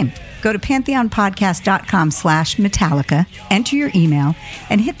in the game. Go to pantheonpodcast.com/Metallica, enter your email,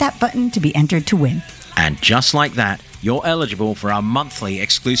 and hit that button to be entered to win. And just like that, you're eligible for our monthly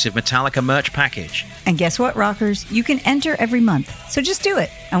exclusive Metallica merch package. And guess what, rockers? You can enter every month, so just do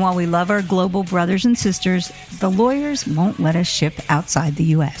it. And while we love our global brothers and sisters, the lawyers won't let us ship outside the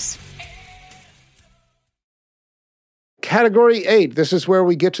U.S. Category 8, this is where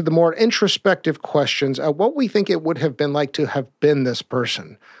we get to the more introspective questions at what we think it would have been like to have been this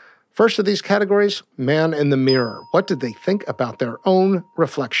person. First of these categories, man in the mirror. What did they think about their own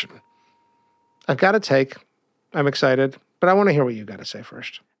reflection? I've got a take. I'm excited, but I want to hear what you got to say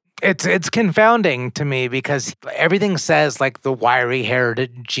first. It's confounding to me because everything says like the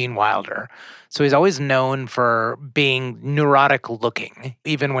wiry-haired Gene Wilder. So he's always known for being neurotic looking,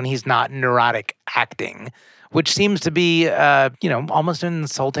 even when he's not neurotic acting, which seems to be, almost an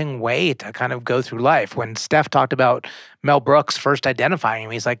insulting way to kind of go through life. When Steph talked about Mel Brooks first identifying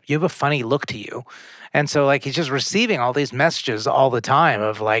him, he's like, you have a funny look to you. And so like he's just receiving all these messages all the time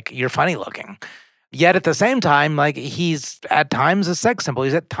of like, you're funny looking. Yet at the same time, like he's at times a sex symbol.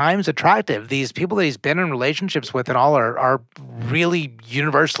 He's at times attractive. These people that he's been in relationships with and all are really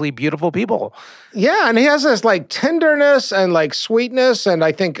universally beautiful people. Yeah, and he has this like tenderness and like sweetness and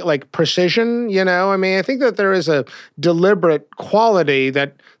I think like precision, I mean, I think that there is a deliberate quality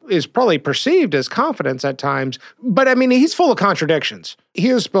that is probably perceived as confidence at times. But I mean, he's full of contradictions. He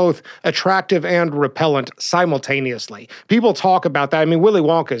is both attractive and repellent simultaneously. People talk about that. I mean, Willy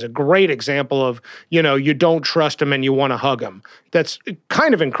Wonka is a great example of, you don't trust him and you want to hug him. That's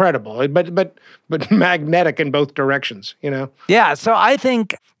kind of incredible, but magnetic in both directions, Yeah, so I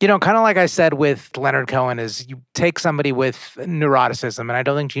think, kind of like I said with Leonard Cohen, is you take somebody with neuroticism, and I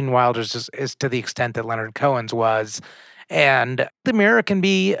don't think Gene Wilder's is to the extent that Leonard Cohen's was. And the mirror can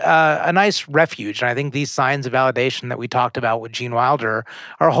be a nice refuge. And I think these signs of validation that we talked about with Gene Wilder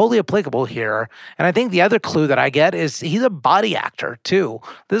are wholly applicable here. And I think the other clue that I get is he's a body actor, too.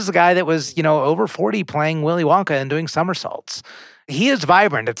 This is a guy that was, over 40 playing Willy Wonka and doing somersaults. He is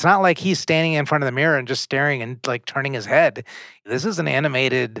vibrant. It's not like he's standing in front of the mirror and just staring and like turning his head. This is an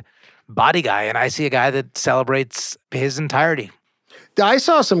animated body guy. And I see a guy that celebrates his entirety. I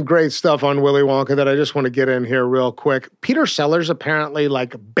saw some great stuff on Willy Wonka that I just want to get in here real quick. Peter Sellers apparently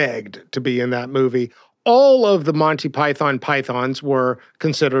begged to be in that movie. All of the Monty Python Pythons were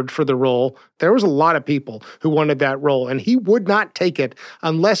considered for the role. There was a lot of people who wanted that role, and he would not take it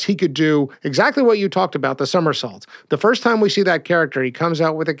unless he could do exactly what you talked about, the somersaults. The first time we see that character, he comes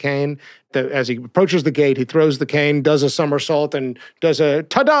out with a cane. As he approaches the gate, he throws the cane, does a somersault, and does a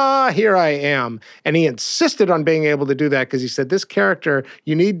ta-da, here I am. And he insisted on being able to do that because he said, this character,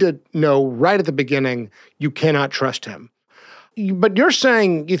 you need to know right at the beginning, you cannot trust him. But you're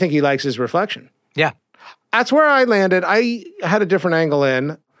saying you think he likes his reflection. Yeah. That's where I landed. I had a different angle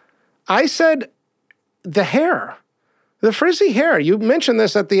in. I said the hair, the frizzy hair. You mentioned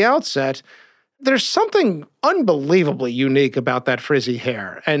this at the outset. There's something unbelievably unique about that frizzy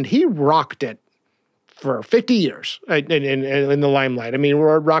hair, and he rocked it for 50 years in the limelight. I mean, we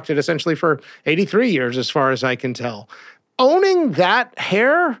rocked it essentially for 83 years as far as I can tell. Owning that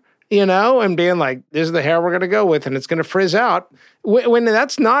hair and being like, this is the hair we're going to go with, and it's going to frizz out. When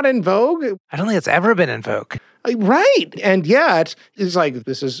that's not in vogue. I don't think it's ever been in vogue. Right. And yet, it's like,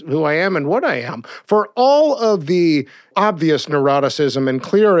 this is who I am and what I am. For all of the obvious neuroticism and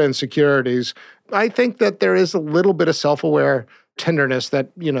clear insecurities, I think that there is a little bit of self-aware tenderness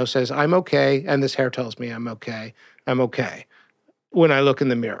that, says, I'm okay, and this hair tells me I'm okay. I'm okay when I look in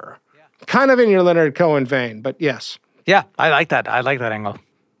the mirror. Yeah. Kind of in your Leonard Cohen vein, but yes. Yeah, I like that. I like that angle.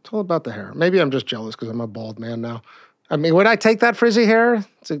 It's all about the hair. Maybe I'm just jealous because I'm a bald man now. I mean, would I take that frizzy hair?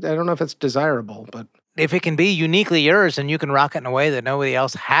 I don't know if it's desirable, but... If it can be uniquely yours and you can rock it in a way that nobody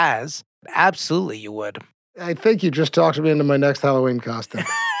else has, absolutely you would. I think you just talked me into my next Halloween costume.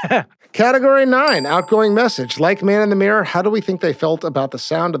 Category 9, outgoing message. Like Man in the Mirror, how do we think they felt about the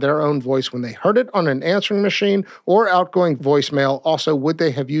sound of their own voice when they heard it on an answering machine or outgoing voicemail? Also, would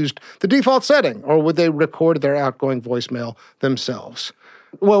they have used the default setting or would they record their outgoing voicemail themselves?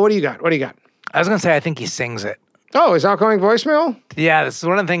 Well, what do you got? I was going to say, I think he sings it. Oh, his outgoing voicemail? Yeah, this is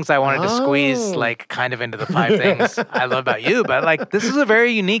one of the things I wanted to squeeze, kind of into the 5 things I love about you. But, this is a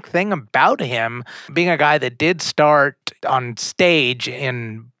very unique thing about him, being a guy that did start on stage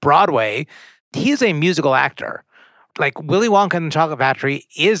in Broadway. He is a musical actor. Willy Wonka and the Chocolate Factory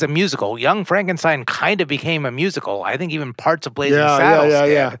is a musical. Young Frankenstein kind of became a musical. I think even parts of Blazing Saddles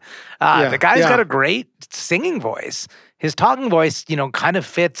did. The guy's got a great singing voice. His talking voice, kind of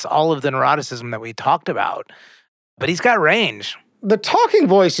fits all of the neuroticism that we talked about. But he's got range. The talking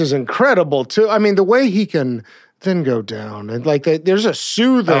voice is incredible, too. I mean, the way he can then go down. And there's a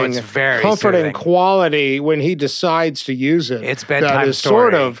soothing, comforting quality when he decides to use it. It's bedtime that is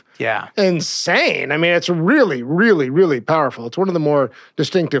story. Sort of insane. I mean, it's really, really, really powerful. It's one of the more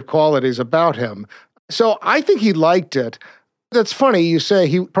distinctive qualities about him. So I think he liked it. That's funny. You say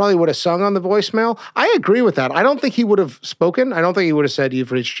he probably would have sung on the voicemail. I agree with that. I don't think he would have spoken. I don't think he would have said,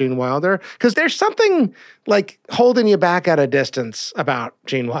 "You've reached Gene Wilder," because there's something holding you back at a distance about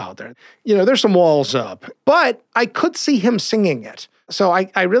Gene Wilder. There's some walls up, but I could see him singing it. So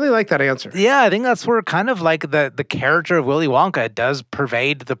I really like that answer. Yeah, I think that's where kind of the character of Willy Wonka does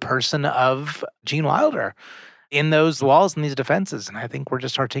pervade the person of Gene Wilder in those walls and these defenses. And I think we're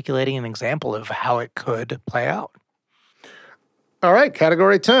just articulating an example of how it could play out. All right,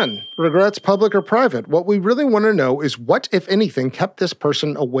 category 10, regrets, public or private. What we really want to know is what, if anything, kept this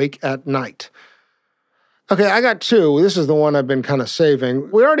person awake at night. Okay, I got 2. This is the one I've been kind of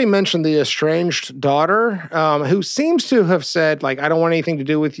saving. We already mentioned the estranged daughter, who seems to have said, I don't want anything to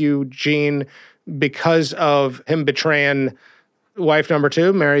do with you, Gene, because of him betraying wife number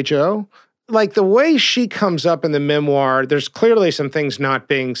 2, Mary Jo. The way she comes up in the memoir, there's clearly some things not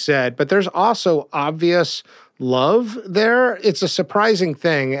being said, but there's also obvious love there. It's a surprising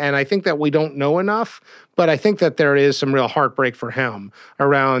thing, and I think that we don't know enough, but I think that there is some real heartbreak for him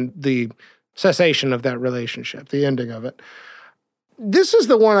around the cessation of that relationship, the ending of it. This is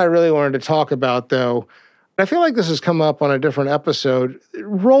the one I really wanted to talk about, though. I feel like this has come up on a different episode.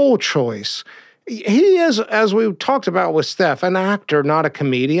 Role choice. He is, as we talked about with Steph, an actor, not a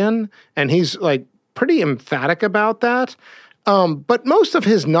comedian, and he's pretty emphatic about that. But most of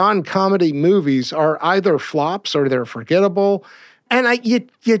his non-comedy movies are either flops or they're forgettable. And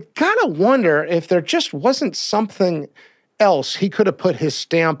you gotta wonder if there just wasn't something else he could have put his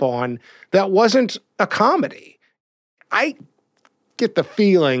stamp on that wasn't a comedy. I get the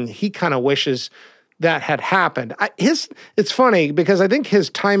feeling he kind of wishes that had happened. It's funny because I think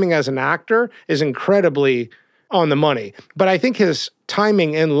his timing as an actor is incredibly on the money. But I think his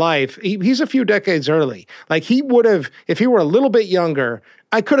timing in life, he's a few decades early. He would have, if he were a little bit younger,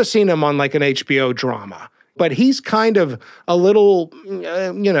 I could have seen him on an HBO drama. But he's kind of a little,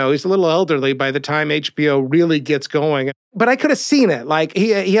 he's a little elderly by the time HBO really gets going. But I could have seen it.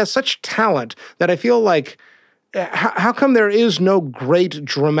 He has such talent that I feel how come there is no great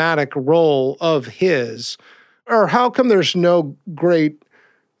dramatic role of his? Or how come there's no great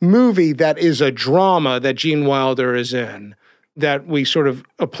movie that is a drama that Gene Wilder is in, that we sort of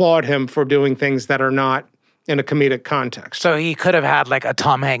applaud him for doing things that are not in a comedic context? So he could have had a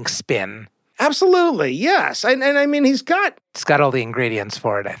Tom Hanks spin. Absolutely, yes. And I mean, he's got all the ingredients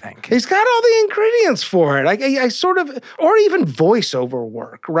for it, I think. He's got all the ingredients for it. I sort of, or even voiceover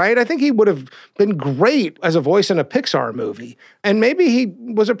work, right? I think he would have been great as a voice in a Pixar movie. And maybe he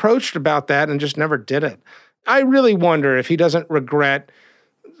was approached about that and just never did it. I really wonder if he doesn't regret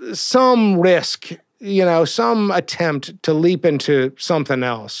some risk, some attempt to leap into something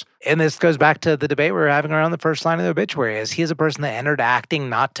else. And this goes back to the debate we were having around the first line of the obituary, is he is a person that entered acting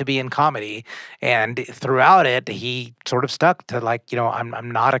not to be in comedy. And throughout it, he sort of stuck to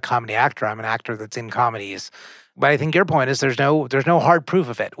I'm not a comedy actor. I'm an actor that's in comedies. But I think your point is there's no hard proof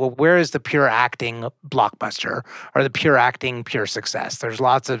of it. Well, where is the pure acting blockbuster or the pure acting pure success? There's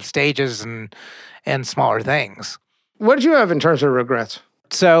lots of stages and smaller things. What did you have in terms of regrets?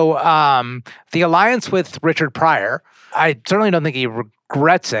 So the alliance with Richard Pryor, I certainly don't think he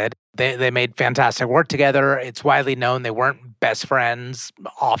regrets it. They made fantastic work together. It's widely known they weren't best friends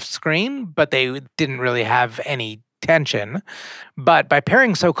off screen, but they didn't really have any tension. But by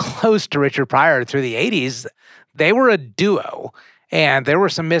pairing so close to Richard Pryor through the 80s, they were a duo. And there were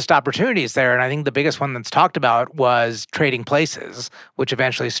some missed opportunities there. And I think the biggest one that's talked about was Trading Places, which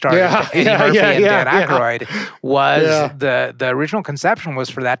eventually starred Eddie Murphy and Dan Aykroyd. The original conception was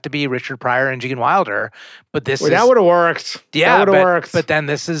for that to be Richard Pryor and Gene Wilder. But that would have worked. Yeah, that would have worked. But then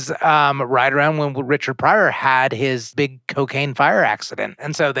this is right around when Richard Pryor had his big cocaine fire accident.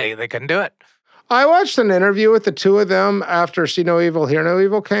 And so they couldn't do it. I watched an interview with the two of them after See No Evil, Hear No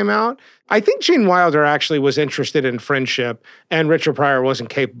Evil came out. I think Gene Wilder actually was interested in friendship, and Richard Pryor wasn't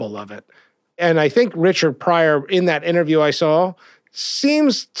capable of it. And I think Richard Pryor, in that interview I saw,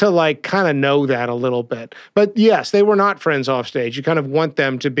 seems to kind of know that a little bit. But yes, they were not friends off stage. You kind of want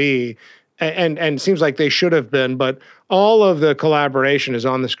them to be, and seems like they should have been, but all of the collaboration is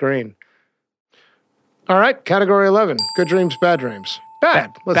on the screen. All right, category 11, good dreams, bad dreams.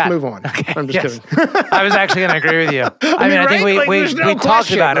 Bad. Let's move on. Okay. I'm just kidding. I was actually going to agree with you. I think we talked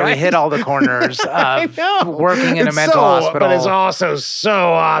about it. We hit all the corners of working in a mental hospital. But it's also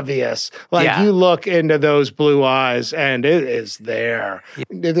so obvious. You look into those blue eyes and it is there.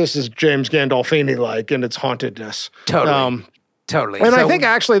 Yeah. This is James Gandolfini-like in its hauntedness. Totally. And I think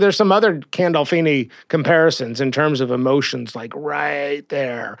actually there's some other Gandolfini comparisons in terms of emotions, right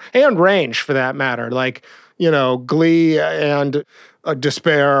there. And range, for that matter. Glee and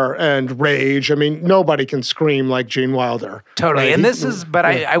despair and rage. I mean, nobody can scream like Gene Wilder. Totally. Right? And this is, but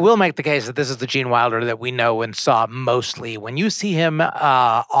I will make the case that this is the Gene Wilder that we know and saw mostly. When you see him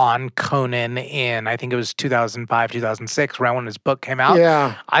on Conan in, I think it was 2005, 2006, around when his book came out,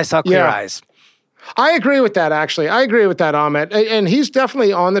 I saw clear eyes. I agree with that, actually. I agree with that, Amit. And he's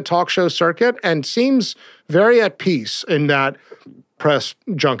definitely on the talk show circuit and seems very at peace in that press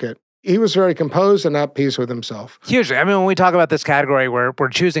junket. He was very composed and at peace with himself. Hugely. I mean, when we talk about this category where we're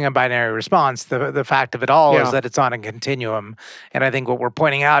choosing a binary response, the fact of it all is that it's on a continuum. And I think what we're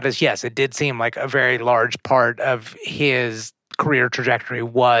pointing out is, yes, it did seem like a very large part of his career trajectory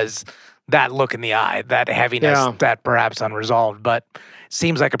was that look in the eye, that heaviness, that perhaps unresolved, but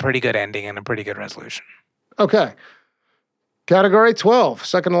seems like a pretty good ending and a pretty good resolution. Okay. Category 12,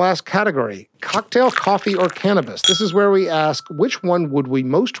 second to last category, cocktail, coffee, or cannabis. This is where we ask, which one would we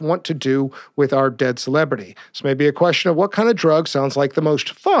most want to do with our dead celebrity? This may be a question of what kind of drug sounds like the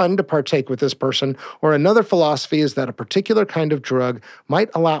most fun to partake with this person, or another philosophy is that a particular kind of drug might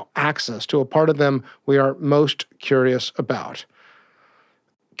allow access to a part of them we are most curious about.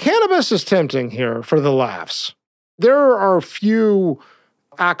 Cannabis is tempting here for the laughs. There are few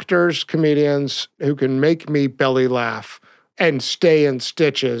actors, comedians who can make me belly laugh and stay in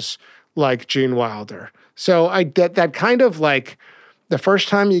stitches like Gene Wilder. So that kind of the first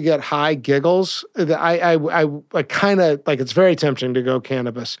time you get high giggles, I kind of it's very tempting to go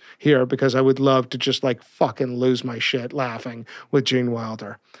cannabis here because I would love to just fucking lose my shit laughing with Gene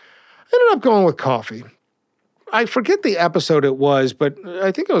Wilder. I ended up going with coffee. I forget the episode it was, but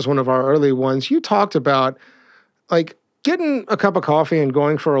I think it was one of our early ones. You talked about getting a cup of coffee and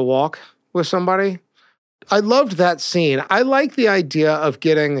going for a walk with somebody. I loved that scene. I like the idea of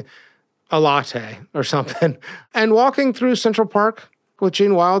getting a latte or something and walking through Central Park with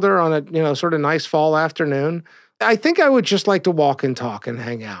Gene Wilder on a, sort of nice fall afternoon. I think I would just like to walk and talk and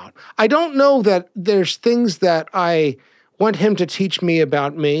hang out. I don't know that there's things that I want him to teach me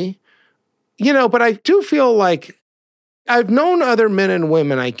about me, but I do feel like I've known other men and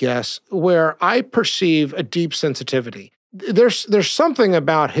women, I guess, where I perceive a deep sensitivity. There's something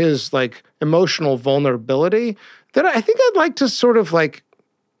about his emotional vulnerability that I think I'd like to sort of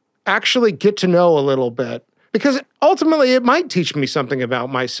actually get to know a little bit, because ultimately it might teach me something about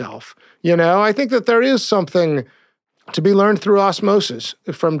myself. I think that there is something to be learned through osmosis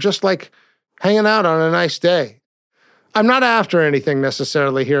from just hanging out on a nice day. I'm not after anything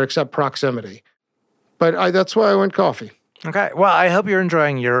necessarily here except proximity, but that's why I went coffee. Okay. Well, I hope you're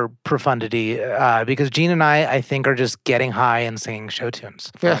enjoying your profundity because Gene and I think, are just getting high and singing show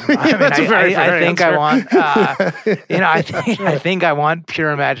tunes. I think I want, I think I want Pure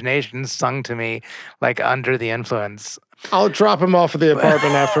Imagination sung to me under the influence. I'll drop him off at the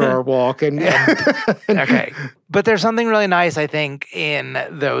apartment after our walk. Okay. But there's something really nice, I think, in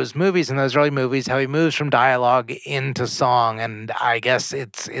those movies, in those early movies, how he moves from dialogue into song. And I guess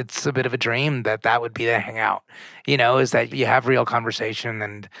it's a bit of a dream that would be the hangout, is that you have real conversation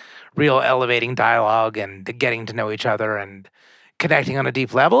and real elevating dialogue and getting to know each other and connecting on a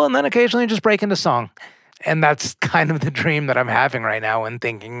deep level, and then occasionally just break into song. And that's kind of the dream that I'm having right now when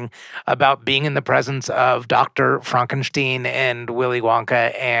thinking about being in the presence of Dr. Frankenstein and Willy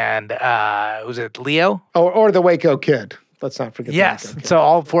Wonka and, was it Leo? Or the Waco Kid. Let's not forget Yes. the Waco Kid. So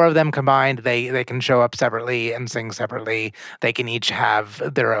all four of them combined, they can show up separately and sing separately. They can each have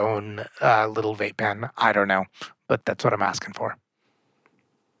their own little vape pen. I don't know, but that's what I'm asking for.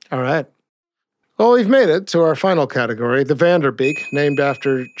 All right. Well, we've made it to our final category, the Vanderbeek, named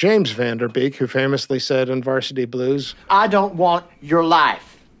after James Van Der Beek, who famously said in Varsity Blues, I don't want your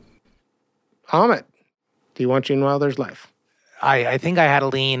life. Amit, do you want Gene Wilder's life? I think I had a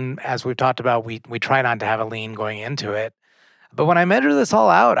lean, as we've talked about, we try not to have a lean going into it. But when I measure this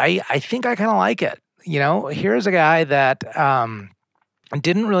all out, I think I kind of like it. Here's a guy that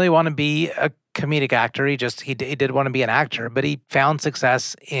didn't really want to be a comedic actor. He did want to be an actor, but he found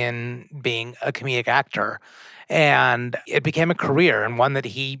success in being a comedic actor. And it became a career and one that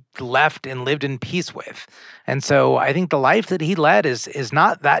he left and lived in peace with. And so I think the life that he led is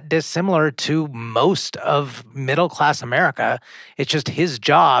not that dissimilar to most of middle-class America. It's just his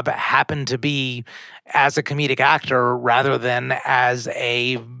job happened to be as a comedic actor rather than as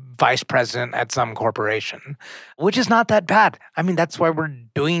a vice president at some corporation, which is not that bad. I mean, that's why we're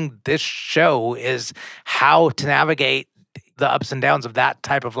doing this show, is how to navigate the ups and downs of that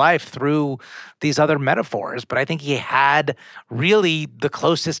type of life through these other metaphors. But I think he had really the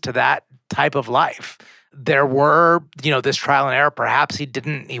closest to that type of life. There were, this trial and error. Perhaps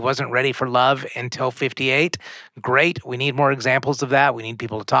he wasn't ready for love until 58. Great. We need more examples of that. We need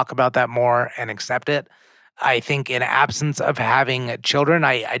people to talk about that more and accept it. I think in absence of having children,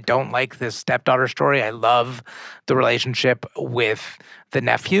 I don't like this stepdaughter story. I love the relationship with the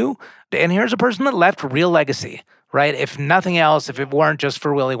nephew. And here's a person that left real legacy, right? If nothing else, if it weren't just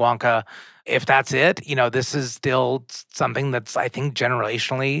for Willy Wonka, if that's it, this is still something that's, I think,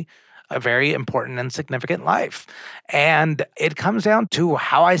 generationally a very important and significant life. And it comes down to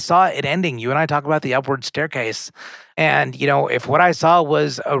how I saw it ending. You and I talk about the upward staircase. And, if what I saw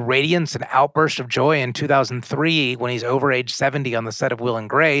was a radiance and outburst of joy in 2003 when he's over age 70 on the set of Will and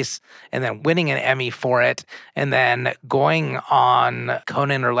Grace, and then winning an Emmy for it, and then going on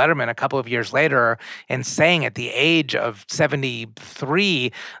Conan or Letterman a couple of years later and saying at the age of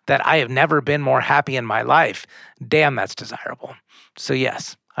 73 that I have never been more happy in my life, damn, that's desirable. So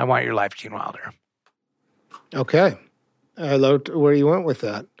yes, I want your life, Gene Wilder. Okay. I loved where you went with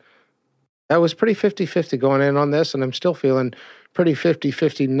that. That was pretty 50-50 going in on this, and I'm still feeling pretty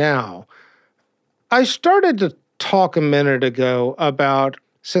 50-50 now. I started to talk a minute ago about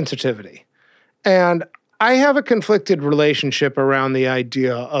sensitivity, and I have a conflicted relationship around the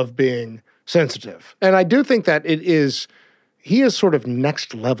idea of being sensitive. And I do think that he is sort of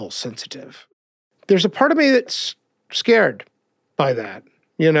next level sensitive. There's a part of me that's scared by that.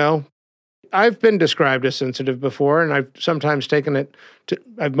 I've been described as sensitive before, and I've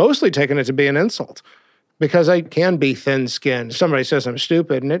mostly taken it to be an insult because I can be thin-skinned. Somebody says I'm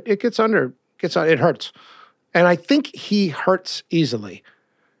stupid, and it it hurts. And I think he hurts easily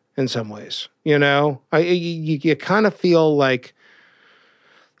in some ways. You kind of feel like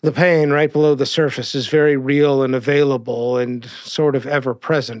the pain right below the surface is very real and available and sort of ever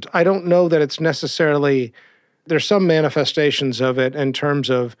present. I don't know that it's necessarily. There's some manifestations of it in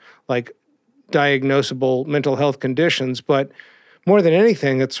terms of like diagnosable mental health conditions, but more than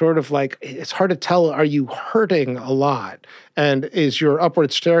anything, it's sort of like, it's hard to tell, are you hurting a lot? And is your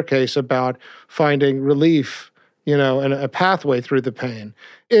upward staircase about finding relief, and a pathway through the pain?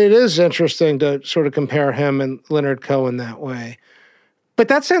 It is interesting to sort of compare him and Leonard Cohen that way. But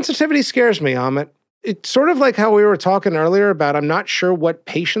that sensitivity scares me, Amit. It's sort of like how we were talking earlier about I'm not sure what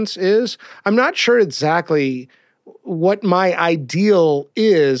patience is. I'm not sure exactly what my ideal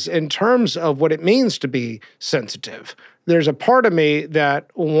is in terms of what it means to be sensitive. There's a part of me that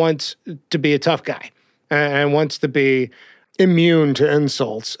wants to be a tough guy and wants to be immune to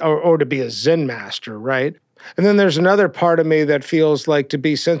insults or to be a Zen master, right? And then there's another part of me that feels like to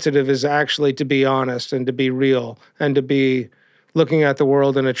be sensitive is actually to be honest and to be real and to be looking at the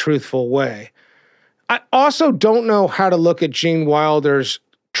world in a truthful way. I also don't know how to look at Gene Wilder's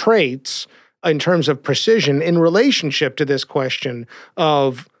traits in terms of precision in relationship to this question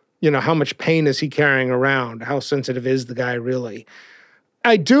of, how much pain is he carrying around? How sensitive is the guy really?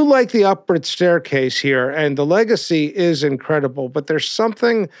 I do like the upward staircase here, and the legacy is incredible, but there's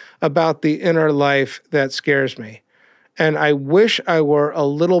something about the inner life that scares me. And I wish I were a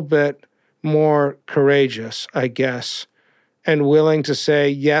little bit more courageous, I guess, and willing to say,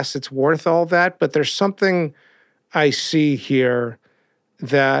 yes, it's worth all that, but there's something I see here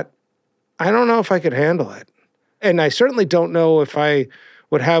that I don't know if I could handle it. And I certainly don't know if I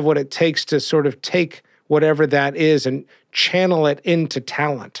would have what it takes to sort of take whatever that is and channel it into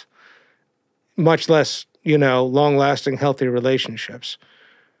talent, much less, long-lasting, healthy relationships.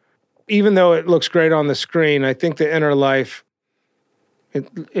 Even though it looks great on the screen, I think the inner life,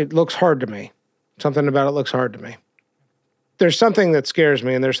 it looks hard to me. Something about it looks hard to me. There's something that scares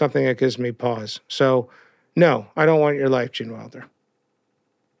me, and there's something that gives me pause. So, no, I don't want your life, Gene Wilder.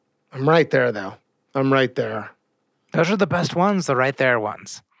 I'm right there, though. I'm right there. Those are the best ones, the right there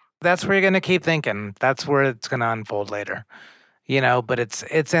ones. That's where you're going to keep thinking. That's where it's going to unfold later. But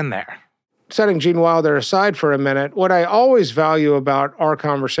it's in there. Setting Gene Wilder aside for a minute, what I always value about our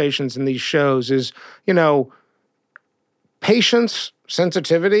conversations in these shows is, patience,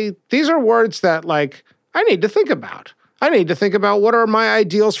 sensitivity. These are words that, I need to think about. I need to think about what are my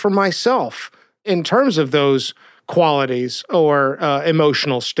ideals for myself in terms of those qualities or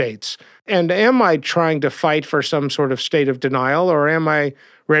emotional states. And am I trying to fight for some sort of state of denial, or am I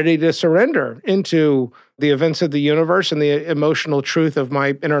ready to surrender into the events of the universe and the emotional truth of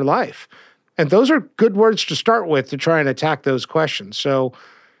my inner life? And those are good words to start with to try and attack those questions. So,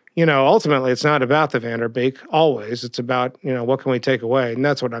 ultimately, it's not about the Vanderbeek, always. It's about, what can we take away? And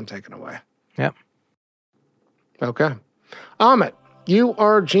that's what I'm taking away. Yep. Okay. Amit, you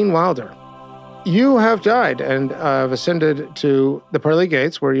are Gene Wilder. You have died and have ascended to the pearly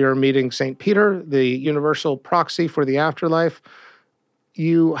gates where you're meeting St. Peter, the universal proxy for the afterlife.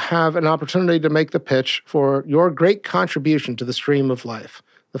 You have an opportunity to make the pitch for your great contribution to the stream of life.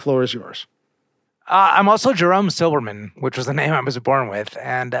 The floor is yours. I'm also Jerome Silberman, which was the name I was born with,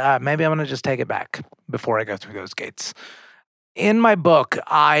 and maybe I'm going to just take it back before I go through those gates. In my book,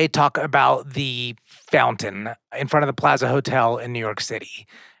 I talk about the fountain in front of the Plaza Hotel in New York City.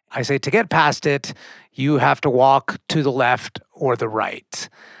 I say to get past it, you have to walk to the left or the right,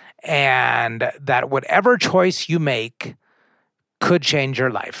 and that whatever choice you make could change your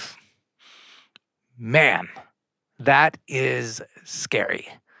life. Man, that is scary.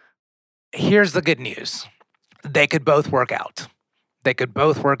 Here's the good news. They could both work out. They could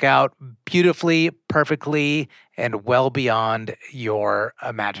both work out beautifully, perfectly, and well beyond your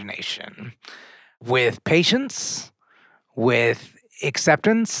imagination. With patience, with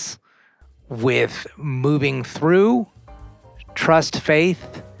acceptance, with moving through, trust,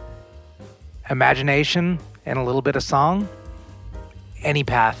 faith, imagination, and a little bit of song, any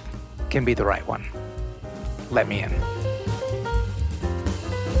path can be the right one. Let me in.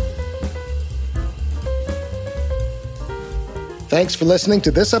 Thanks for listening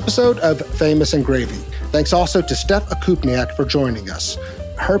to this episode of Famous and Gravy. Thanks also to Steph Akupniak for joining us.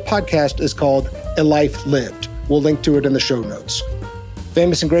 Her podcast is called A Life Lived. We'll link to it in the show notes.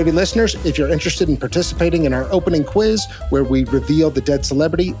 Famous and Gravy listeners, if you're interested in participating in our opening quiz where we reveal the dead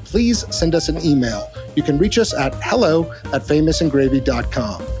celebrity, please send us an email. You can reach us at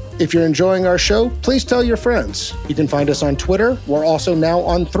hello@famousandgravy.com. If you're enjoying our show, please tell your friends. You can find us on Twitter. We're also now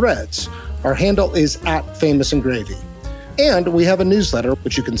on Threads. Our handle is @famousandgravy. And we have a newsletter,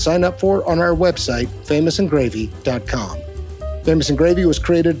 which you can sign up for on our website, famousandgravy.com. Famous and Gravy was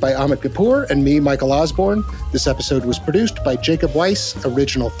created by Amit Kapoor and me, Michael Osborne. This episode was produced by Jacob Weiss,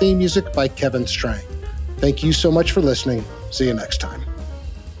 original theme music by Kevin Strang. Thank you so much for listening. See you next time.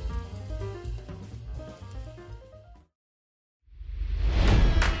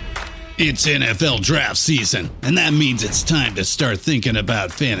 It's NFL draft season, and that means it's time to start thinking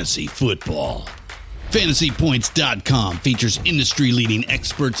about fantasy football. FantasyPoints.com features industry-leading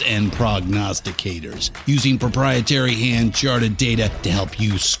experts and prognosticators using proprietary hand-charted data to help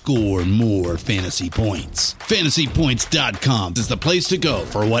you score more fantasy points. FantasyPoints.com is the place to go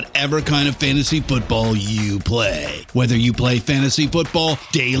for whatever kind of fantasy football you play. Whether you play fantasy football,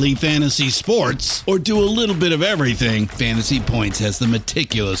 daily fantasy sports, or do a little bit of everything, Fantasy Points has the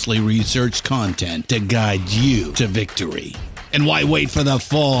meticulously researched content to guide you to victory. And why wait for the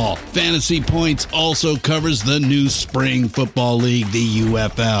fall? Fantasy Points also covers the new spring football league, the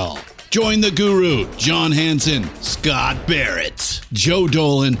UFL. Join the guru, John Hansen, Scott Barrett. Joe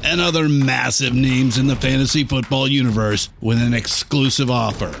Dolan, and other massive names in the fantasy football universe with an exclusive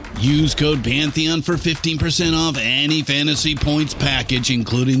offer. Use code Pantheon for 15% off any Fantasy Points package,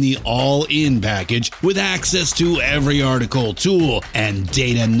 including the all-in package with access to every article, tool, and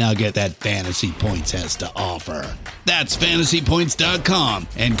data nugget that Fantasy Points has to offer. That's fantasypoints.com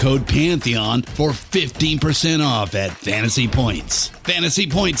and code Pantheon for 15% off at Fantasy Points.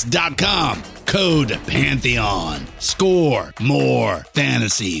 Fantasypoints.com, code Pantheon. Score more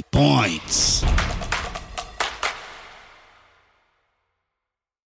fantasy points.